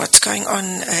 wow, what's going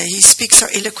on? He speaks so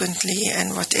eloquently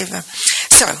and whatever.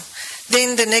 So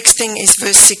then the next thing is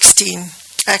verse 16,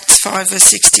 Acts 5 verse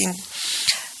 16.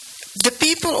 The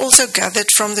people also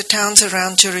gathered from the towns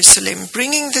around Jerusalem,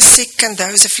 bringing the sick and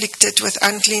those afflicted with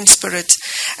unclean spirits,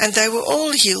 and they were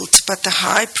all healed. But the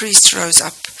high priest rose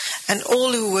up, and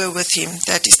all who were with him,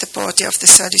 that is the party of the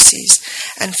Sadducees,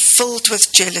 and filled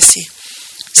with jealousy.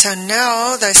 So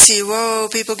now they see, whoa,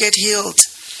 people get healed.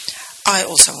 I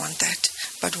also want that.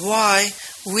 But why?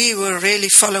 We were really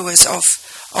followers of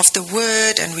the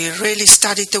word, and we really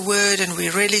studied the word, and we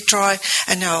really try.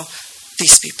 And now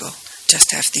these people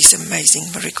just have these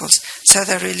amazing miracles. So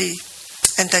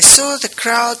they saw the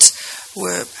crowds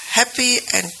were happy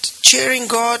and cheering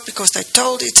God because they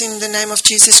told it in the name of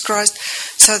Jesus Christ.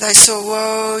 So they saw,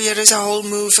 whoa, here is a whole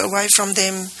move away from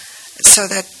them. So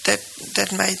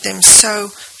that made them so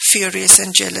furious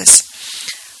and jealous.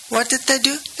 What did they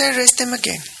do? They arrest them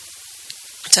again.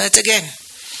 So it's again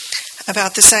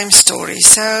about the same story.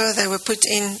 So they were put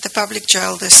in the public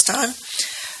jail this time.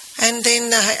 And then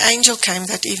the angel came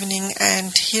that evening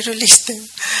and he released them.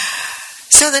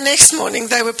 So the next morning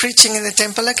they were preaching in the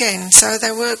temple again. So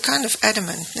they were kind of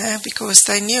adamant because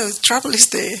they knew trouble is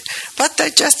there. But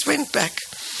they just went back.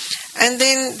 And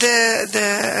then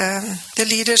the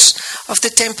leaders of the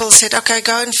temple said, okay,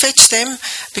 go and fetch them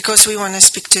because we want to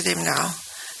speak to them now.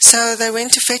 So they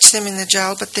went to fetch them in the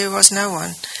jail, but there was no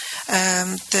one.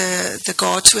 The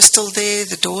guards were still there.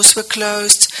 The doors were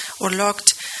closed or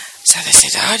locked. So they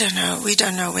said, I don't know. We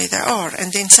don't know where they are.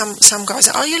 And then some guys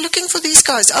said, are you looking for these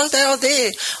guys? Oh, they are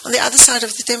there on the other side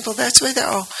of the temple. That's where they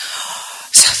are.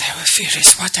 So they were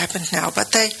furious. What happened now?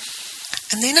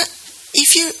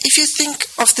 If you think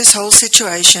of this whole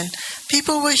situation,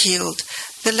 people were healed.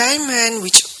 The lame man,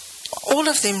 which all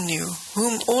of them knew,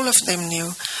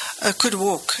 could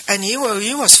walk, and he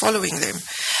was following them.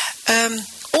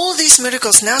 All these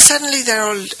miracles, now suddenly they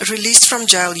are released from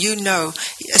jail. You know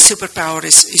a superpower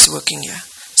is working here.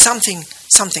 Something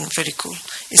very cool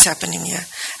is happening here.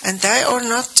 And they are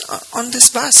not on this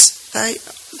bus. They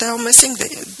are missing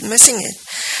it.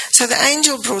 So the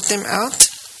angel brought them out.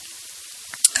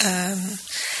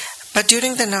 But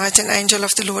during the night, an angel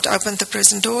of the Lord opened the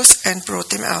prison doors and brought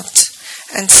them out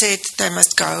and said they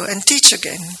must go and teach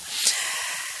again.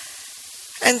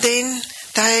 And then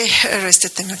they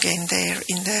arrested them again there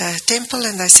in the temple,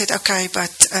 and they said, okay,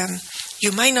 but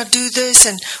you may not do this,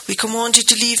 and we command you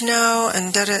to leave now,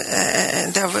 and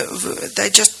they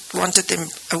just wanted them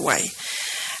away.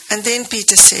 And then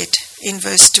Peter said in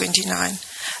verse 29,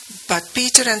 but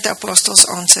Peter and the apostles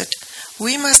answered,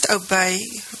 we must obey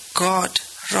God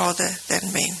rather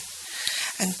than men.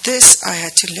 And this I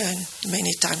had to learn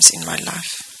many times in my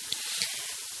life.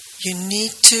 You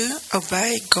need to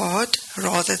obey God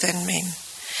rather than men.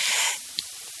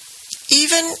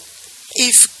 Even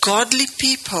if godly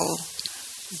people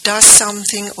does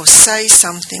something or say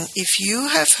something, if you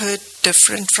have heard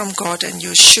different from God and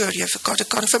you're sure you have got a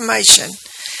confirmation,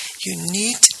 you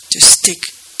need to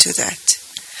stick to that.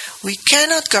 We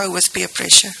cannot go with peer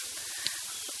pressure.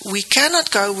 we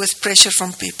cannot go with pressure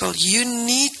from people. You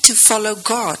need to follow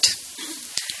God.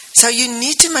 So you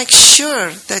need to make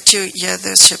sure that you hear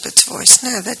the shepherd's voice,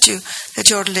 that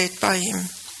you're led by him.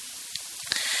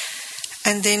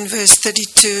 And then verse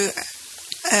 32,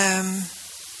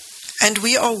 and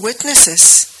we are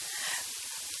witnesses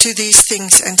to these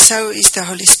things, and so is the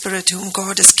Holy Spirit whom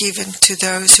God has given to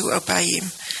those who obey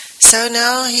him. So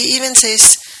now he even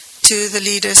says to the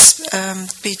leaders,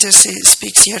 Peter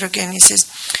speaks here again, he says,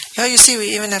 you see,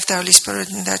 we even have the Holy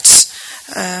Spirit, and that's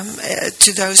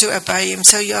to those who obey him.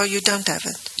 So you don't have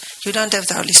it. You don't have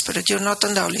the Holy Spirit. You're not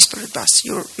on the Holy Spirit bus.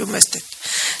 You missed it.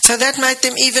 So that made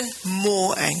them even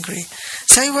more angry.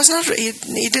 So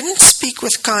he didn't speak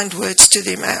with kind words to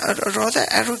them, rather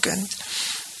arrogant.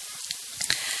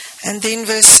 And then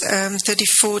verse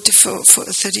 34 to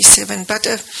 37. But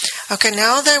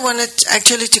now they wanted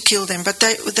actually to kill them, but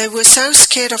they were so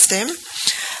scared of them,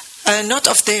 not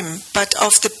of them, but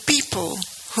of the people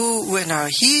who were now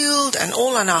healed and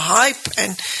all on a hype.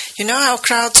 And you know how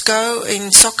crowds go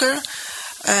in soccer?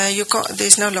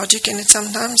 There's no logic in it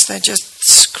sometimes. They just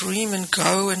scream and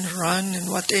go and run and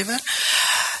whatever.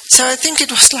 So I think it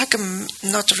was like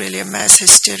not really a mass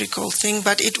hysterical thing,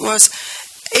 but it was.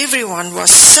 Everyone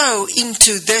was so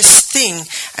into this thing,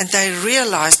 and they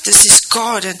realized this is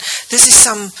God, and this is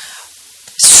some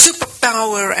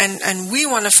superpower, and we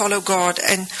want to follow God.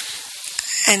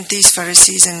 And these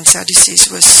Pharisees and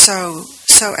Sadducees were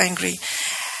so angry.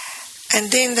 And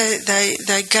then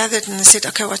they gathered and they said,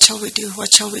 okay, what shall we do?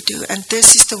 What shall we do? And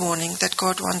this is the warning that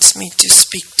God wants me to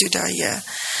speak today here.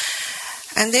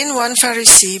 And then one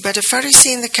Pharisee, but a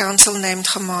Pharisee in the council named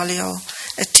Gamaliel,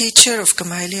 a teacher of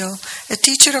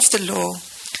the law,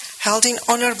 held in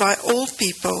honor by all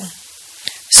people,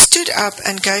 stood up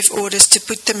and gave orders to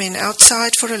put the men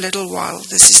outside for a little while.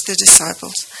 This is the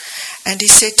disciples. And he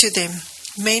said to them,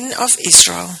 men of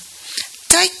Israel,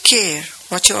 take care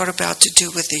what you are about to do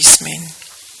with these men.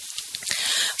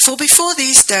 For before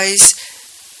these days,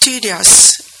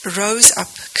 Theudas rose up,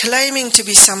 claiming to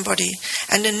be somebody,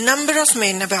 and a number of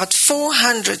men, about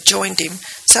 400, joined him.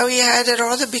 So he had a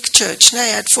rather big church. He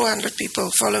had 400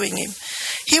 people following him.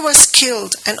 He was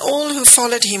killed, and all who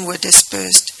followed him were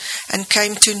dispersed, and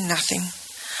came to nothing.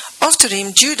 After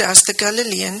him, Judas the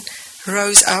Galilean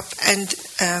rose up and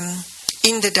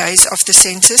in the days of the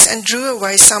census, and drew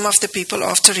away some of the people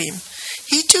after him.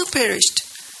 He too perished,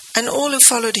 and all who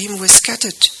followed him were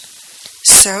scattered.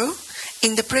 So,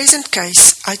 in the present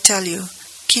case, I tell you,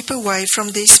 keep away from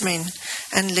these men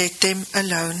and let them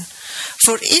alone.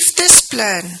 For if this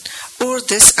plan or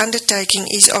this undertaking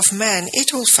is of man,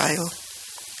 it will fail.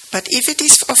 But if it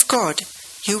is of God,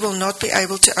 you will not be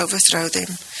able to overthrow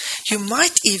them. You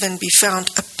might even be found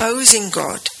opposing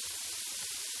God.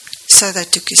 So they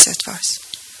took his advice.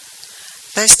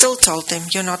 They still told them,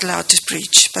 you're not allowed to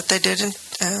preach, but they didn't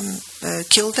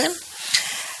kill them.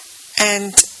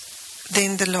 And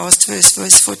then the last verse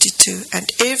 42. And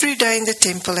every day in the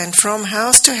temple and from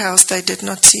house to house they did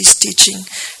not cease teaching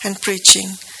and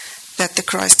preaching that the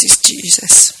Christ is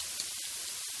Jesus.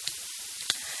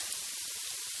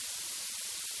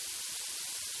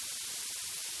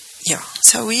 Yeah,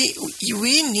 so we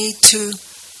need to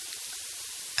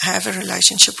have a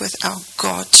relationship with our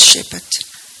God shepherd,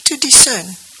 to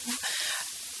discern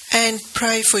and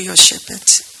pray for your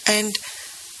shepherds. And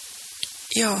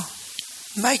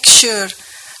make sure,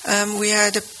 we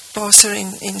had a pastor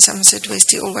in Somerset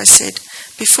West, he always said,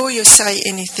 before you say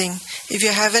anything, if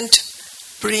you haven't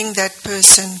bring that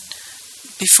person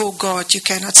before God, you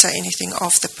cannot say anything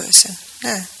of the person.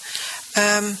 No.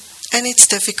 And it's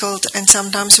difficult, and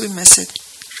sometimes we miss it.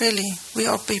 Really, we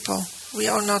are people. We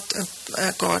are not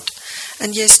God.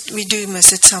 And yes, we do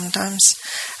miss it sometimes.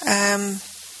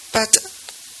 But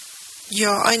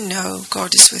I know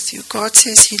God is with you. God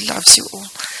says He loves you all.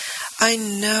 I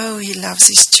know He loves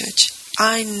His church.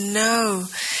 I know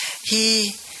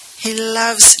He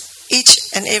loves each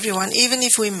and everyone, even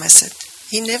if we miss it.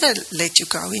 He never let you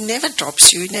go. He never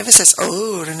drops you. He never says,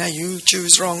 oh, Renee, you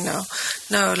choose wrong now.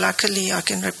 No, luckily I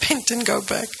can repent and go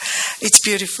back. It's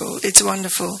beautiful. It's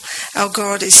wonderful. Our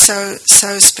God is so,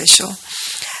 so special.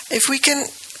 If we can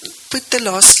put the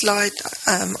last slide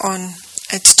on,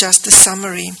 it's just a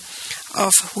summary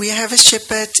of we have a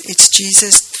shepherd. It's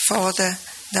Jesus, the Father,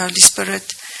 the Holy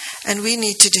Spirit, and we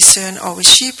need to discern, are we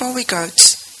sheep, are we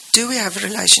goats? Do we have a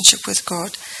relationship with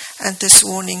God? And this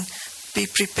warning, be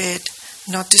prepared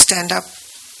not to stand up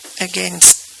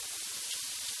against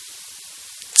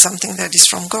something that is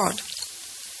from God.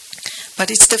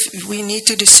 But we need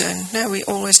to discern. No, we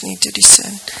always need to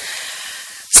discern.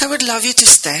 So I would love you to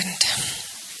stand.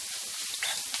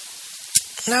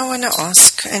 now I want to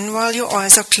ask, and while your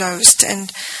eyes are closed,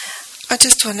 and I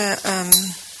just want to,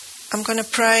 I'm going to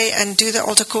pray and do the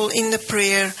altar call in the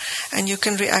prayer, and you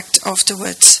can react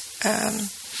afterwards.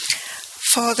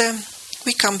 Father,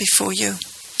 we come before you,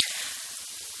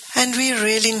 and we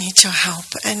really need your help.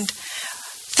 And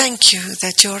thank you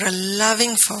that you're a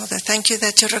loving Father. Thank you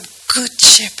that you're a good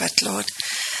shepherd, Lord.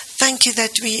 Thank you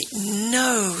that we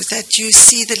know that you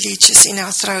see the leeches in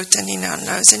our throat and in our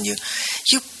nose, and you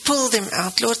pull them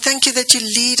out, Lord. Thank you that you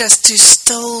lead us to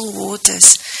still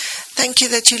waters. Thank you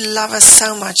that you love us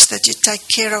so much, that you take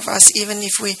care of us even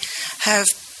if we have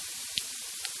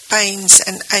pains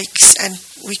and aches and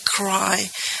we cry,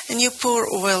 and you pour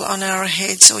oil on our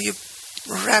heads, or you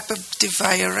wrap a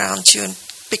duvet around you and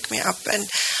pick me up. And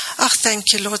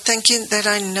thank you, Lord. Thank you that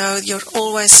I know you're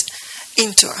always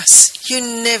into us. You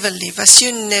never leave us.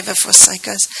 You never forsake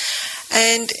us.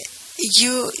 And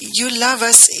you love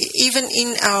us even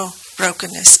in our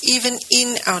brokenness, even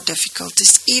in our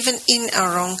difficulties, even in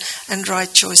our wrong and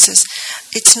right choices.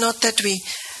 It's not that we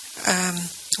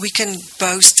can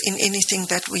boast in anything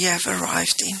that we have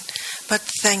arrived in. But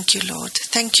thank you, Lord.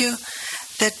 Thank you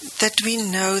that we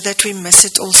know that we miss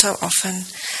it all so often,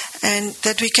 and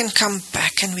that we can come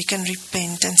back and we can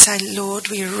repent and say, Lord,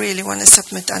 we really want to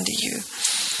submit under you.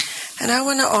 And I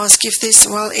want to ask, if this,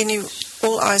 while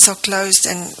all eyes are closed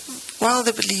and while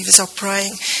the believers are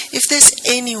praying, if there's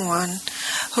anyone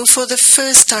who for the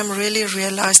first time really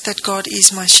realized that God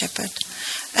is my shepherd,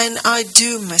 and I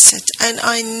do miss it, and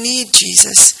I need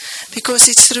Jesus, because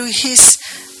it's through his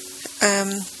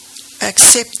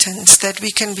acceptance that we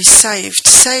can be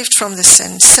saved from the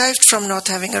sin, saved from not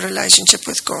having a relationship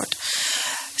with God,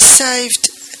 saved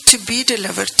to be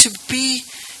delivered, to be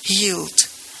healed.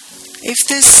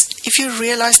 If you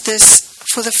realize this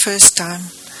for the first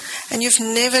time, and you've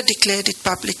never declared it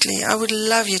publicly, I would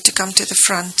love you to come to the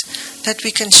front, that we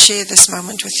can share this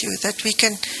moment with you, that we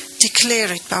can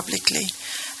declare it publicly,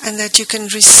 and that you can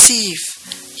receive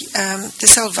the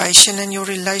salvation and your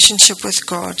relationship with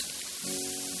God.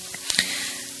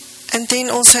 And then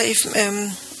also,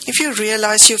 if you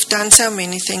realize you've done so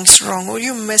many things wrong, or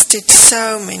you missed it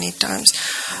so many times,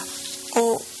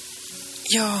 or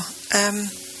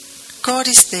God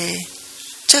is there,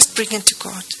 just bring it to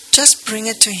God. Just bring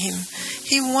it to him.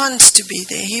 He wants to be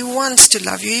there. He wants to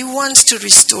love you. He wants to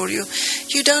restore you.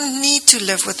 You don't need to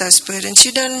live with those burdens.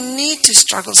 You don't need to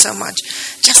struggle so much.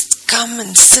 Just come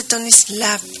and sit on his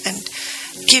lap and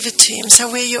give it to him.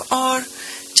 So where you are,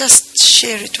 just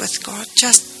share it with God.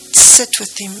 Just sit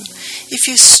with him. If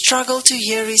you struggle to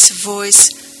hear his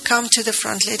voice, come to the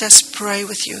front. Let us pray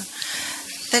with you.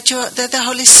 That the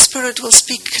Holy Spirit will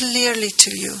speak clearly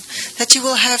to you, that you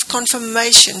will have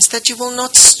confirmations, that you will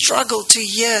not struggle to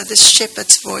hear the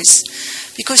shepherd's voice,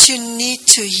 because you need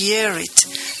to hear it.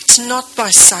 It's not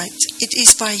by sight, it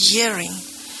is by hearing.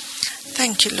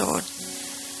 Thank you, Lord.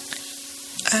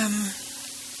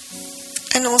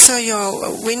 And also,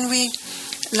 when we,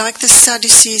 like the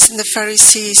Sadducees and the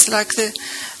Pharisees, like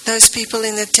those people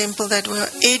in the temple that were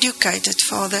educated,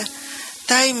 Father,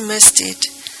 they missed it.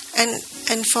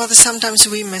 And Father, sometimes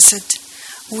we miss it.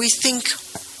 We think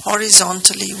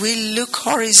horizontally. We look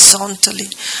horizontally.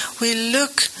 We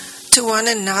look to one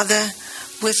another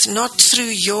with not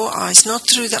through your eyes, not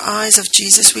through the eyes of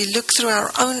Jesus. We look through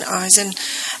our own eyes, and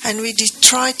we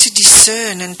try to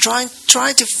discern and try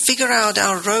to figure out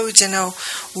our roads and our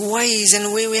ways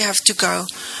and where we have to go.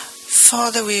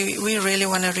 Father, we really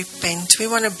want to repent. We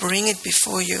want to bring it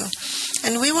before you.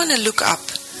 And we want to look up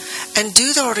and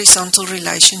do the horizontal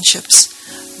relationships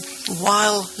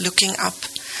while looking up.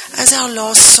 As our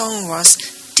last song was,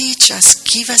 teach us,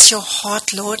 give us your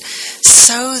heart, Lord,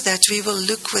 so that we will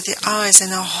look with the eyes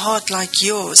and our heart like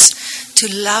yours, to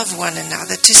love one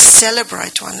another, to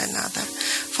celebrate one another.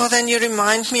 Father, and you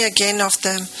remind me again of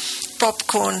the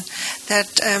popcorn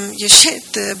that you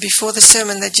shared before the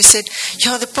sermon, that you said,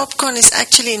 the popcorn is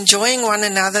actually enjoying one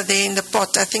another there in the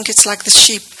pot. I think it's like the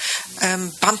sheep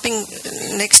bumping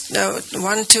next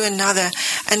one to another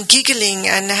and giggling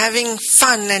and having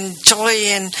fun and joy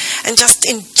and just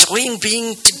enjoying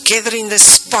being together in the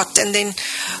spot. And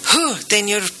then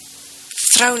you're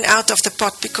thrown out of the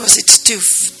pot because it's too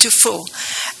full.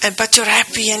 But you're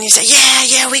happy and you say,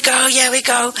 yeah, we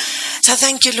go. So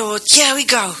thank you, Lord. Yeah, we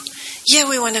go. Yeah,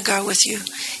 we want to go with you.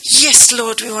 Yes,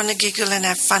 Lord, we want to giggle and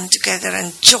have fun together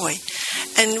and joy.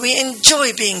 And we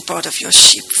enjoy being part of your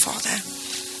sheep, Father.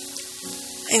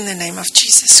 In the name of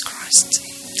Jesus Christ.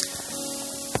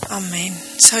 Amen.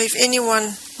 So if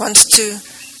anyone wants to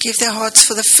give their hearts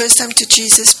for the first time to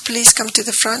Jesus, please come to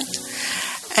the front.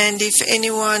 And if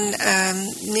anyone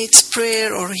needs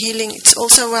prayer or healing, it's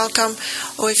also welcome.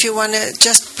 Or if you want to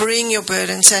just bring your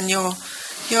burdens and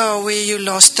where you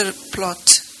lost the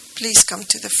plot, please come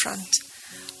to the front.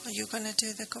 Are you going to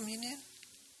do the communion?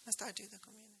 Must I do the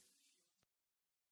communion?